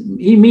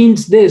 he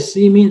means this,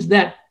 he means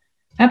that.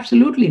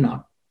 Absolutely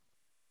not.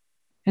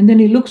 And then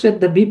he looks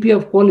at the VP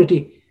of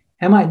quality.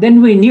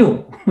 Then we knew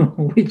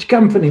which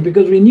company,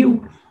 because we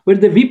knew where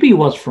the VP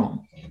was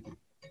from.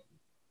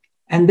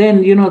 And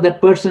then,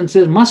 that person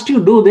says, must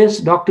you do this,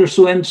 Dr.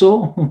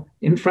 So-and-so,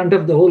 in front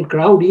of the whole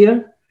crowd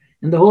here?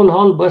 And the whole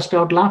hall burst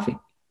out laughing.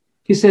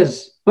 He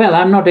says, well,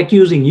 I'm not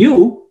accusing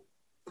you.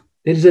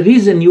 There is a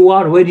reason you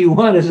are where you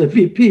are as a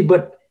VP,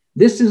 but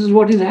this is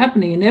what is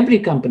happening in every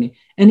company.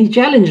 And he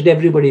challenged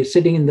everybody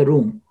sitting in the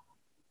room.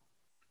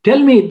 Tell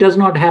me it does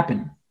not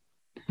happen.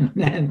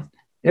 And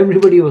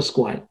everybody was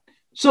quiet.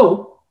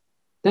 So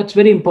that's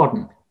very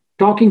important.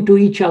 Talking to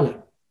each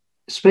other,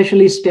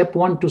 especially step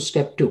 1 to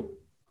step 2.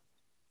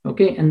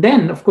 Okay. And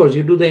then, of course,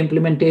 you do the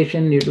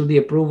implementation, you do the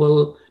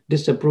approval,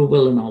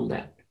 disapproval, and all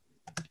that.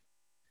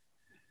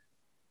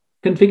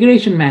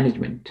 Configuration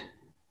management.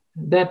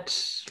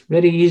 That's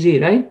very easy,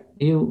 right?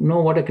 You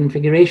know what a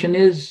configuration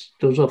is.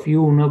 Those of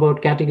you who know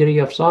about category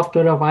of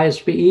software of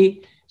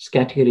ISPE, it's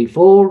category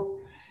 4.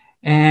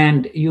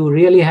 And you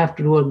really have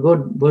to do a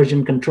good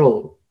version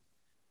control.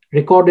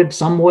 Recorded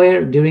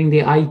somewhere during the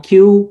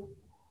IQ.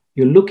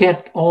 You look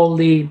at all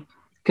the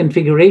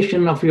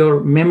configuration of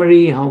your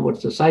memory,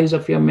 what's the size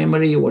of your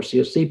memory, what's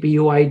your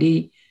CPU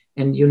ID,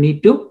 and you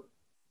need to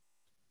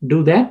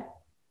do that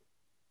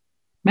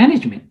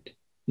management.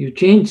 You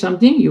change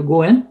something, you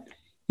go in.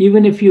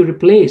 Even if you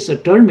replace a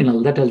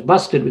terminal that has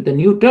busted with a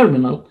new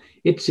terminal,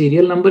 its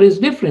serial number is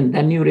different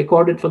than you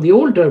recorded for the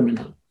old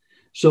terminal.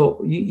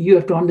 So you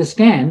have to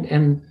understand,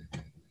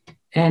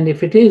 and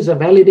if it is a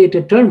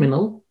validated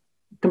terminal,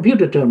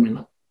 computer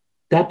terminal,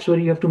 that's where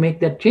you have to make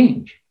that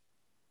change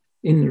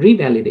in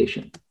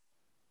revalidation.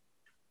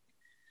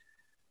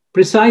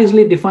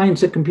 Precisely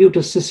defines a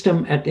computer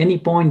system at any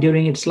point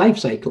during its life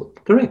cycle.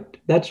 Correct.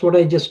 That's what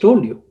I just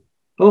told you.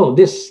 Oh,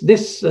 this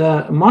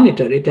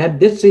monitor, it had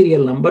this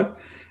serial number,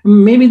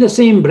 maybe the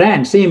same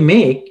brand, same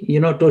make,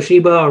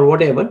 Toshiba or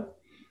whatever.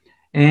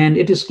 And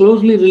it is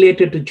closely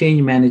related to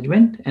change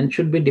management and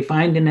should be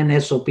defined in an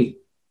SOP.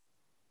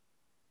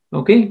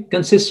 Okay,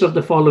 consists of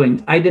the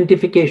following: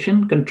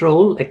 identification,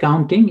 control,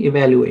 accounting,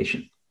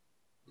 evaluation.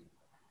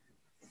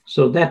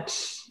 So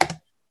that's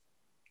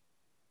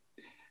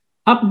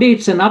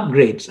updates and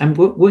upgrades. I'm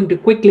going to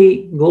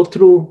quickly go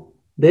through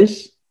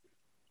this.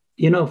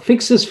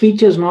 Fixes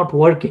features not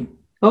working.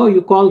 Oh,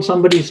 you call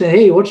somebody, say,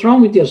 hey, what's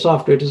wrong with your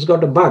software? It has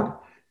got a bug.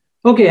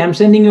 Okay, I'm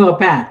sending you a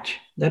patch.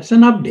 That's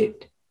an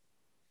update.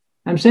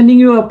 I'm sending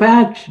you a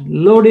patch,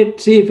 load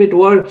it, see if it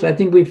works. I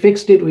think we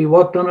fixed it. We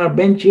worked on our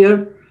bench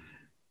here.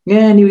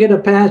 And you get a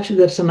patch,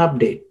 that's an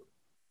update.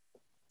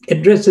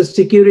 Addresses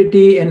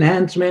security,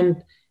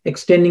 enhancement,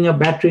 extending a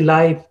battery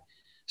life,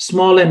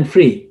 small and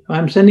free.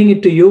 I'm sending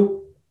it to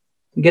you.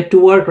 Get to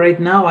work right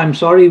now. I'm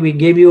sorry we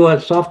gave you a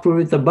software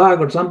with a bug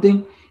or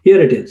something. Here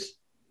it is.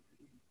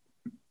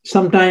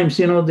 Sometimes,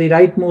 the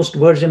rightmost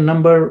version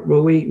number,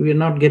 we're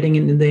not getting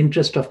in the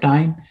interest of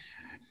time.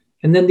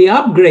 And then the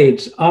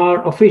upgrades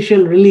are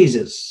official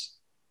releases.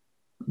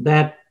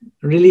 That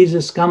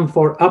releases come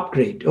for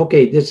upgrade.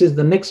 Okay, this is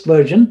the next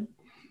version.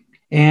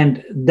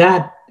 And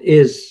that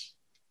is,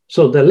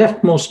 so the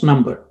leftmost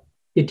number.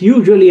 It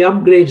usually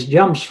upgrades,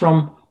 jumps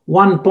from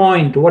 1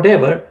 point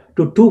whatever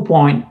to 2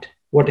 point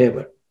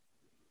whatever.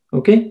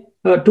 Okay,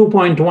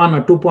 2.1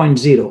 or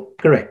 2.0,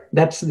 correct.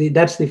 That's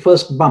the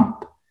first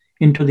bump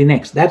into the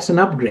next. That's an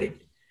upgrade.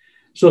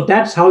 So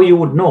that's how you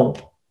would know.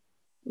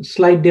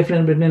 Slight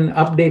difference between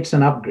updates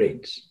and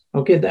upgrades.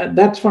 Okay,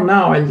 that's for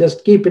now. I'll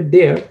just keep it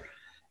there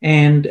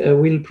and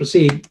we'll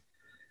proceed.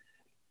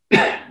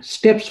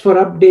 Steps for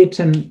updates,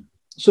 and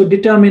so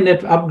determine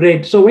that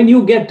upgrade. So when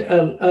you get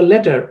a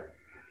letter,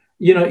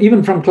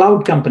 even from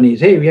cloud companies,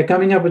 hey, we are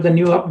coming up with a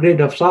new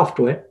upgrade of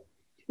software,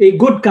 a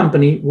good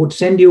company would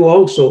send you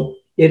also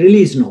a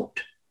release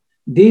note.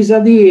 These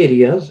are the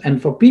areas,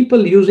 and for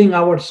people using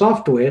our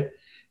software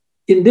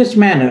in this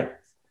manner,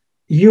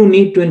 you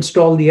need to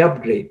install the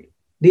upgrade.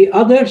 The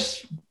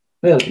others,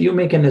 well, you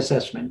make an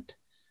assessment.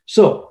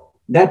 So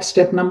that's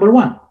step number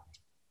 1.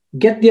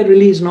 Get the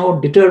release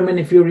note, determine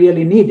if you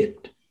really need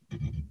it.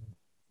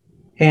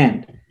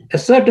 And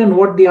ascertain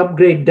what the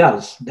upgrade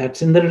does.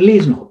 That's in the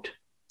release note.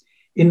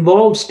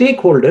 Involve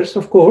stakeholders,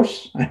 of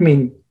course. I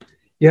mean,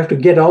 you have to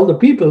get all the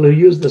people who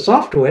use the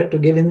software to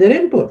give in their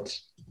inputs.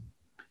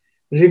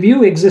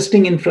 Review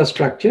existing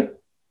infrastructure.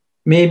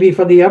 Maybe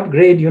for the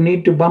upgrade, you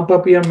need to bump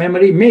up your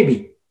memory.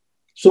 Maybe.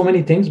 So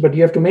many things, but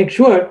you have to make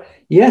sure,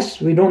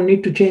 yes, we don't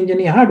need to change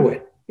any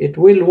hardware. It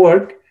will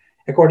work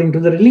according to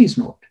the release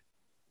note.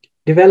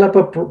 Develop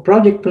a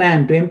project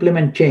plan to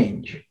implement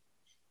change.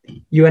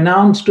 You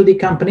announce to the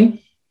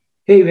company,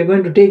 hey, we're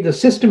going to take the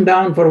system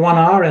down for 1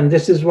 hour and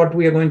this is what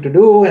we are going to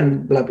do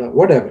and blah, blah,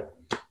 whatever.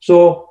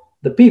 So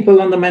the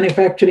people on the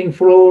manufacturing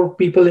floor,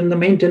 people in the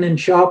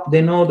maintenance shop,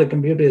 they know the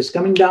computer is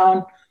coming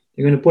down.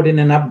 They're going to put in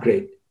an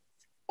upgrade.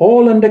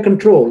 All under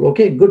control.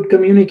 Okay, good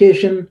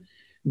communication,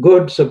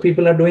 good. So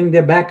people are doing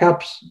their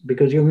backups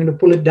because you're going to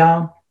pull it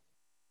down.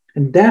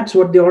 And that's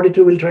what the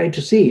auditor will try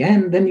to see.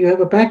 And then you have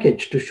a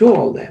package to show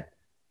all that.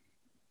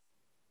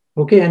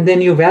 Okay, and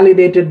then you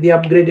validated the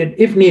upgraded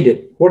if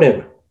needed,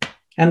 whatever.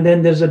 And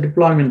then there's a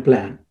deployment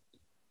plan.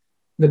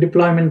 The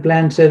deployment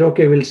plan said,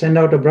 okay, we'll send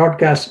out a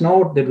broadcast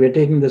note that we're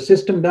taking the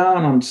system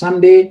down on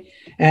Sunday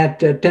at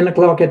 10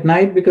 o'clock at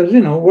night because,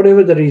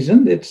 whatever the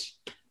reason, it's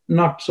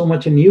not so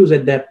much in use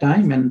at that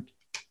time. And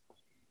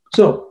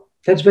so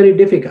that's very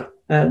difficult.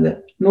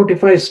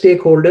 Notify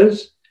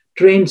stakeholders,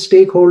 train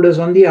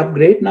stakeholders on the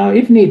upgrade. Now,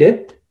 if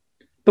needed,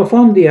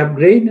 perform the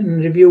upgrade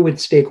and review with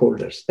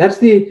stakeholders.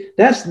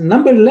 That's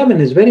number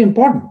 11 is very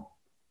important.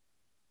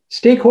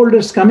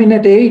 Stakeholders come in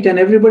at 8 and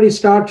everybody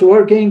starts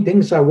working,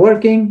 things are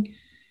working.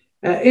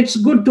 It's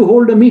good to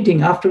hold a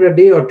meeting after a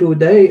day or 2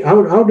 days.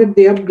 How did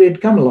the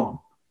upgrade come along?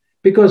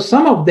 Because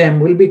some of them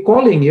will be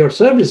calling your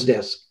service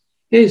desk.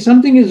 Hey,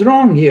 something is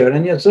wrong here,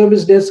 and your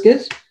service desk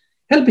is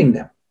helping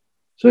them.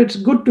 So it's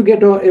good to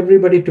get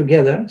everybody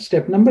together,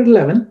 step number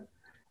 11,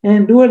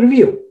 and do a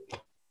review.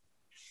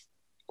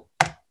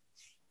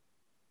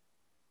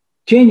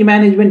 Change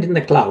management in the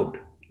cloud.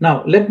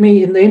 Now, let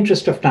me, in the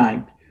interest of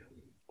time,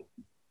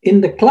 in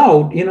the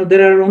cloud,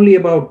 there are only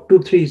about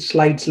 2-3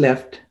 slides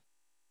left.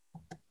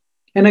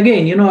 And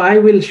again, I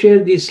will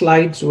share these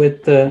slides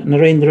with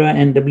Narendra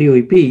and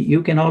WeP.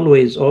 You can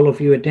always, all of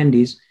you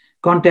attendees,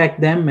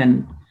 contact them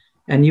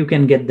and you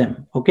can get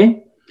them,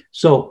 okay?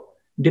 So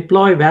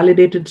deploy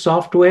validated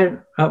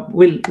software.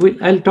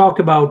 I'll talk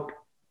about.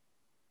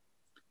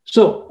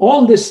 So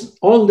all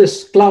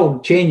this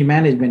cloud change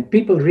management,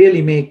 people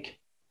really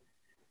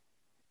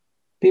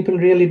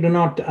do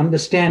not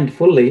understand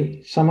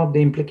fully some of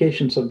the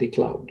implications of the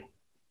cloud.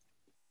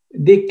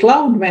 The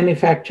cloud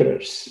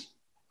manufacturers,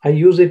 I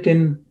use it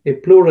in a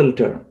plural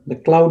term, the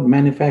cloud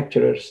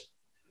manufacturers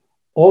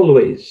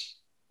always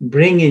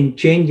bring in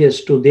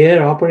changes to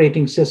their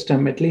operating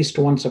system at least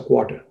once a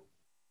quarter.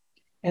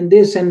 And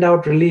they send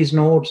out release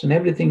notes and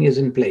everything is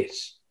in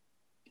place.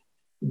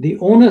 The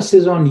onus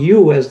is on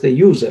you as the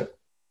user,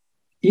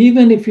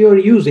 even if you're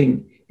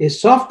using a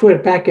software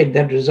package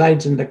that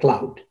resides in the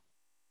cloud.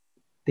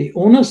 The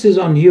onus is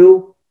on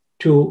you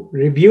to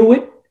review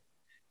it,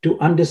 to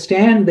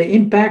understand the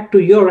impact to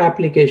your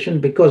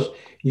application, because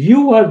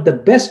you are the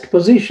best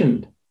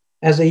positioned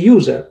as a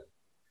user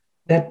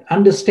that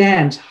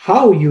understands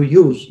how you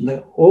use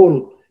the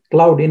whole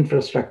cloud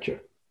infrastructure.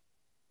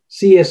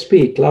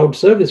 CSP, cloud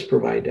service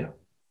provider,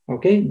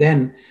 okay?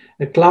 Then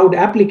a cloud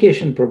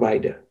application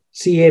provider,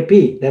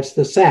 CAP, that's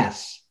the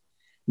SaaS.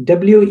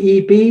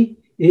 WeP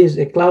is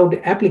a cloud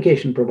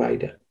application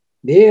provider.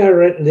 They have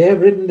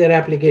written their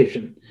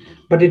application,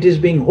 but it is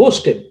being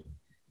hosted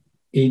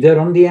either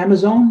on the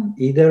Amazon,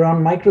 either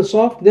on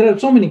Microsoft. There are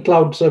so many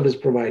cloud service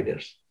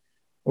providers,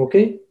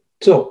 okay?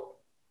 So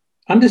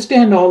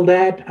understand all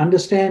that,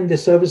 understand the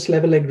service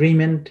level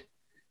agreement,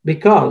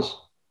 because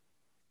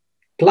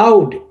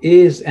cloud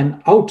is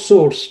an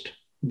outsourced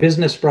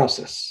business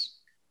process.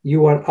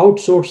 You are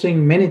outsourcing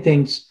many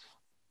things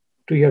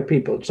to your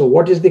people. So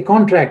what is the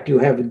contract you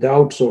have with the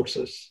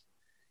outsourcers?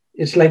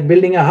 It's like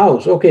building a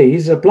house. Okay,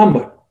 he's a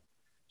plumber.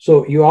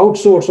 So you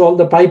outsource all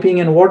the piping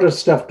and water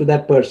stuff to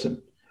that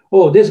person.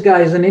 Oh, this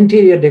guy is an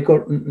interior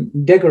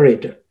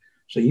decorator.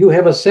 So you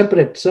have a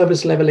separate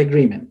service level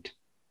agreement.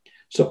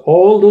 So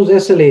all those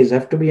SLAs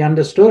have to be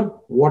understood.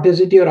 What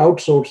is it you're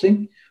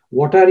outsourcing?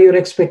 What are your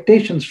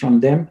expectations from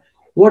them?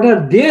 What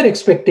are their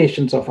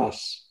expectations of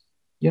us?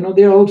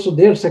 They're also,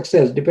 their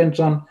success depends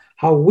on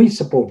how we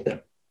support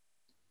them.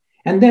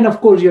 And then, of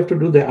course, you have to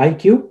do the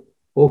IQ,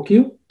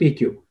 OQ,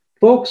 PQ.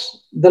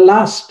 Folks, the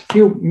last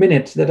few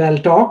minutes that I'll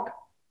talk,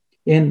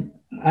 I'm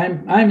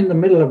in the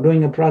middle of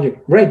doing a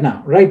project right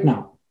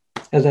now,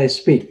 as I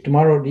speak.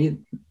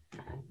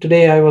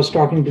 Today I was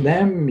talking to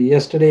them,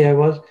 yesterday I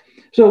was.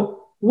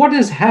 So what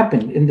has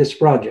happened in this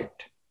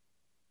project?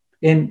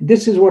 And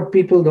this is what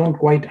people don't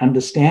quite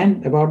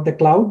understand about the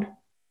cloud.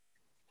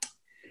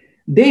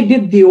 They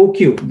did the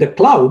OQ, the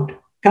cloud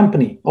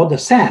company, or the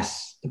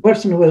SaaS, the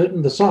person who has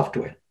written the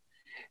software.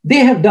 They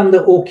have done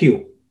the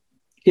OQ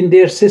in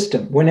their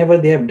system whenever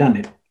they have done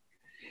it.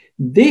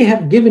 They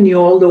have given you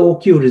all the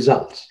OQ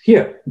results.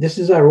 Here, this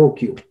is our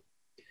OQ.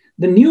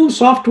 The new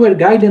software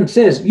guidance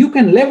says you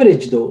can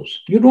leverage those.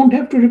 You don't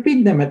have to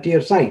repeat them at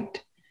your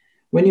site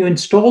when you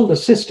install the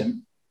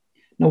system.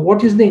 Now,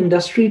 what is the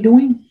industry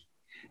doing?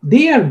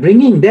 They are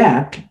bringing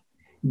that,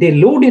 they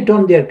load it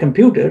on their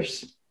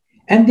computers,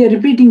 and they're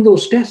repeating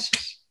those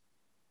tests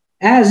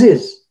as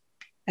is,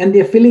 and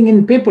they're filling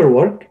in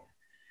paperwork.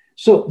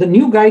 So the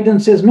new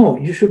guidance says, no,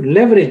 you should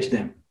leverage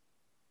them.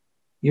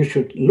 You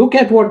should look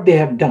at what they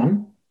have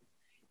done,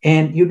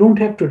 and you don't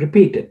have to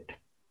repeat it.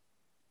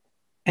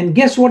 And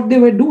guess what they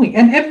were doing?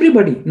 And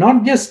everybody,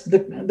 not just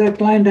the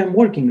client I'm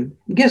working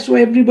with, guess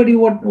what everybody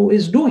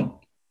is doing?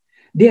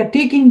 They are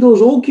taking those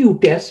OQ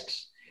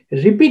tests,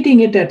 repeating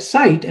it at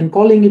site and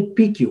calling it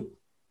PQ.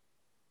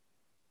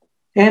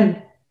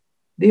 And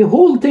the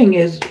whole thing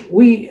is,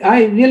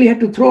 I really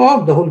had to throw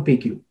out the whole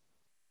PQ.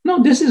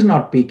 No, this is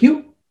not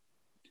PQ.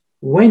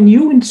 When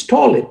you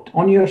install it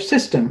on your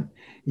system,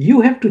 you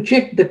have to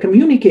check the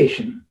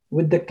communication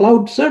with the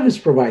cloud service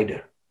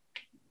provider.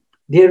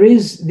 There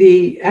is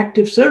the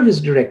Active Service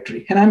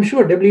Directory, and I'm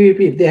sure WeP,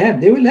 if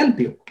they will help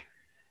you.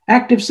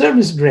 Active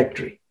Service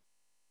Directory.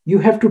 You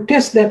have to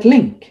test that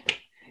link.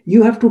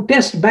 You have to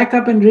test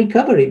backup and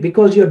recovery,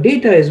 because your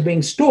data is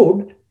being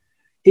stored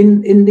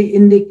in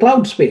the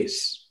cloud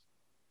space.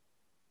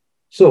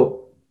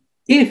 So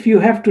if you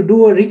have to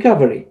do a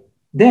recovery,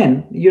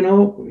 then you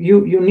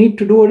need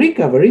to do a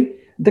recovery.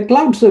 The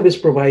cloud service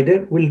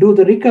provider will do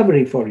the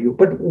recovery for you.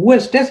 But who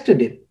has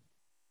tested it?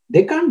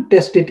 They can't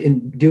test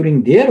it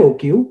during their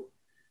OQ,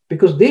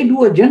 because they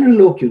do a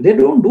general OQ. They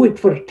don't do it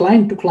for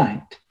client to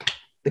client.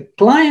 The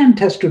client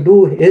has to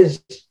do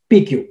his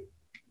PQ.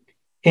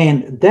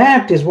 And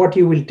that is what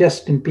you will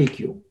test in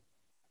PQ.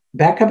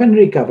 Backup and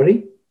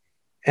recovery,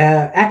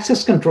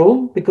 access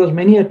control, because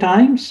many a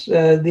times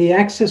the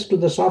access to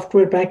the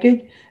software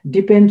package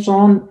depends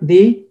on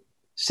the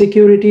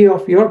security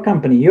of your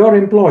company, your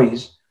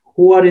employees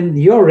who are in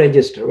your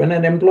register. When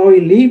an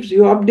employee leaves,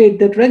 you update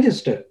that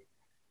register.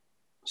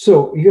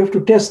 So you have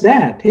to test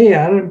that. Hey,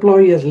 our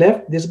employee has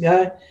left, this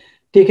guy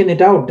taken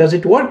it out. Does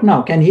it work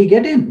now? Can he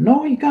get in?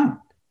 No, he can't.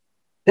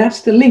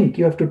 That's the link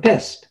you have to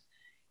test.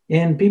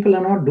 And people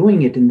are not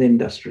doing it in the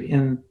industry.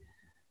 And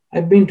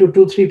I've been to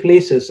 2-3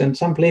 places, and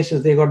some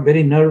places they got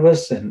very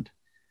nervous, and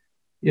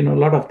a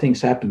lot of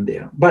things happened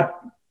there. But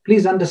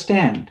please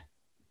understand,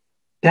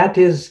 that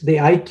is the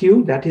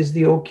IQ, that is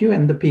the OQ,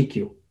 and the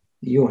PQ.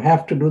 You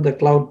have to do the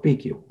cloud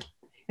PQ.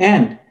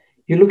 And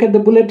you look at the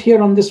bullet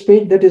here on this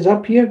page that is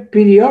up here,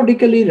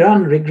 periodically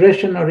run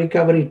regression or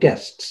recovery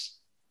tests.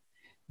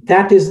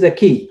 That is the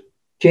key,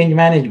 change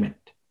management,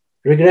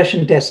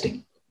 regression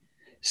testing.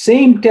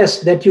 Same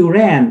test that you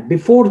ran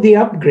before the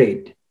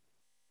upgrade,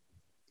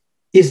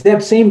 is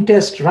that same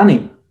test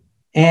running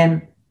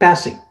and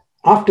passing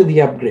after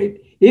the upgrade?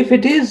 If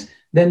it is,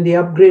 then the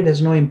upgrade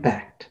has no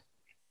impact.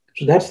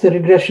 So that's the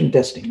regression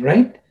testing,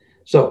 right?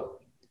 So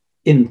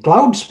in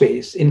cloud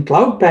space, in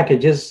cloud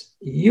packages,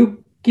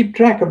 you keep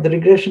track of the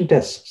regression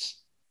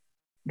tests.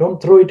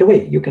 Don't throw it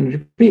away. You can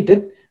repeat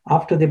it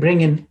after they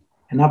bring in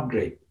an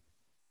upgrade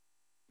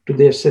to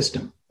their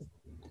system.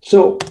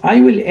 So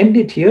I will end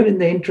it here in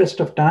the interest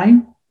of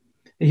time.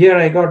 Here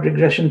I got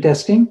regression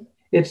testing.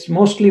 It's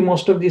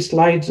most of these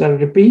slides are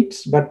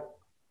repeats, but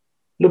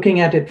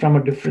looking at it from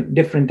a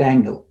different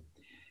angle.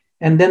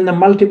 And then the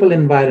multiple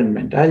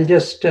environment. I'll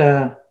just,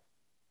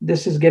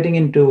 this is getting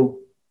into,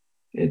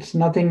 it's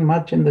nothing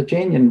much in the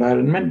change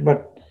environment,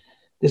 but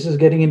this is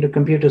getting into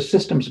computer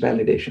systems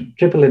validation,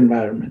 triple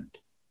environment.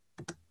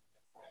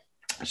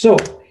 So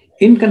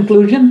in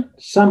conclusion,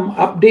 some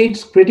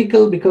updates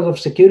critical because of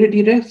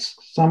security risks.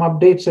 Some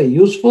updates are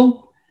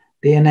useful.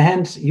 They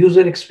enhance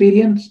user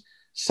experience.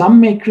 Some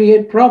may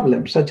create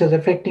problems, such as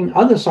affecting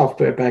other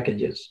software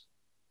packages.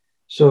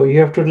 So you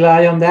have to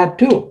rely on that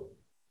too.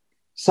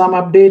 Some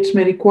updates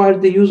may require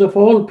the use of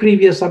all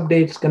previous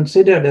updates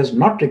considered as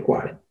not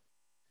required.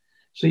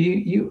 So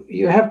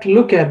you have to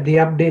look at the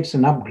updates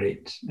and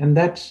upgrades, and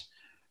that's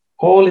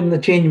all in the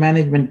change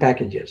management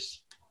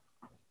packages,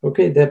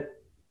 okay, that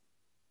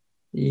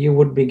you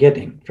would be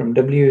getting from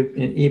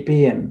WEP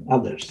and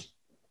others.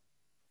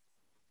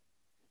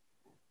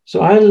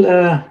 So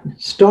I'll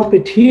stop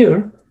it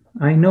here.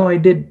 I know I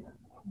did,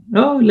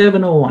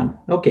 11:01,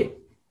 okay.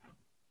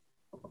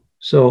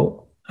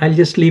 So I'll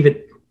just leave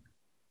it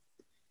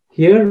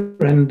here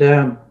and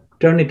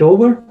turn it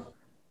over.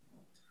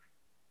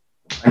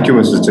 Thank you,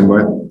 Mr.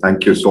 Chinmoy.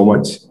 Thank you so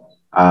much.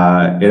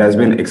 It has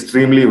been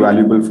extremely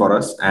valuable for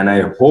us, and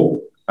I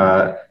hope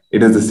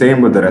it is the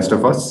same with the rest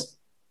of us.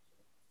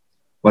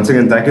 Once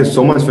again, thank you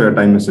so much for your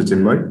time, Mr.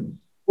 Chinmoy.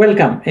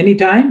 Welcome,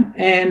 anytime,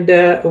 and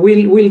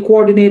we'll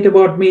coordinate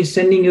about me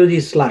sending you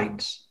these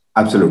slides.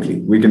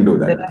 Absolutely, we can do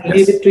that. Then I'll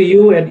leave it to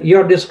you at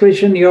your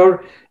discretion.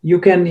 You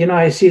can,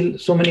 I see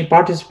so many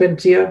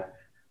participants here,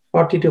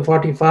 40 to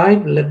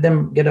 45. Let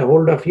them get a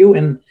hold of you,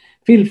 and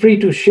feel free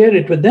to share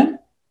it with them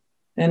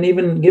and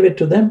even give it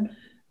to them.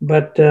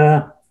 But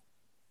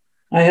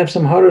I have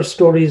some horror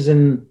stories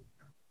in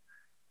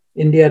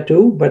India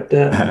too, but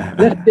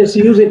let's just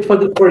use it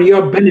for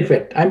your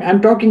benefit. I'm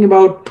talking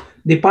about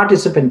the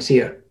participants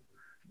here.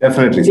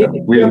 Definitely, sir.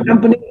 Your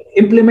company,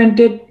 implement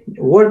it,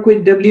 work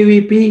with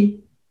WEP,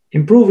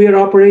 improve your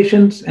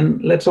operations,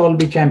 and let's all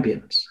be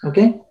champions,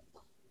 okay?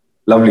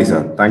 Lovely,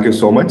 sir. Thank you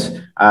so much.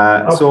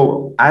 Okay.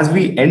 So as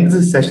we end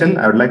this session,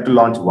 I would like to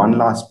launch one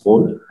last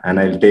poll, and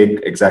I'll take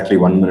exactly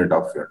 1 minute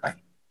of your time.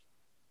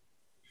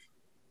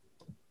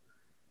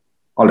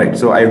 All right.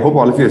 So I hope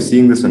all of you are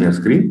seeing this on your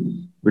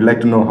screen. We'd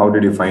like to know, how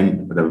did you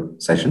find the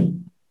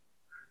session?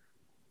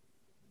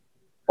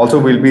 Also,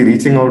 we'll be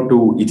reaching out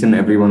to each and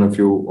every one of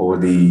you over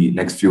the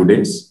next few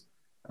days.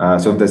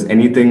 So if there's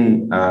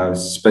anything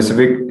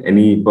specific,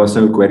 any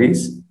personal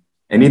queries,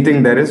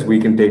 anything there is, we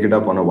can take it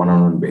up on a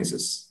one-on-one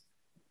basis.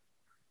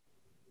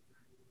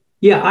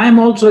 Yeah, I'm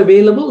also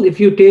available. If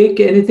you take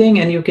anything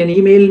and you can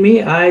email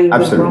me, I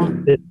will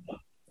prompt it.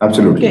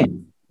 Absolutely. Okay.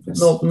 Yes.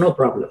 No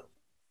problem.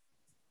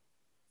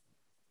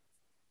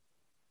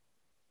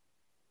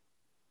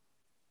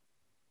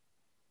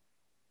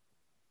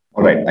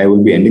 All right, I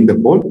will be ending the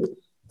poll.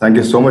 Thank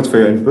you so much for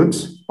your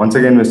inputs. Once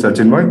again, Mr.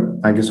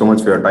 Chinmoy, thank you so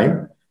much for your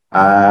time.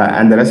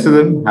 And the rest of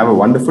them, have a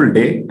wonderful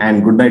day,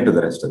 and good night to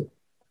the rest of them.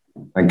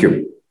 Thank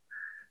you.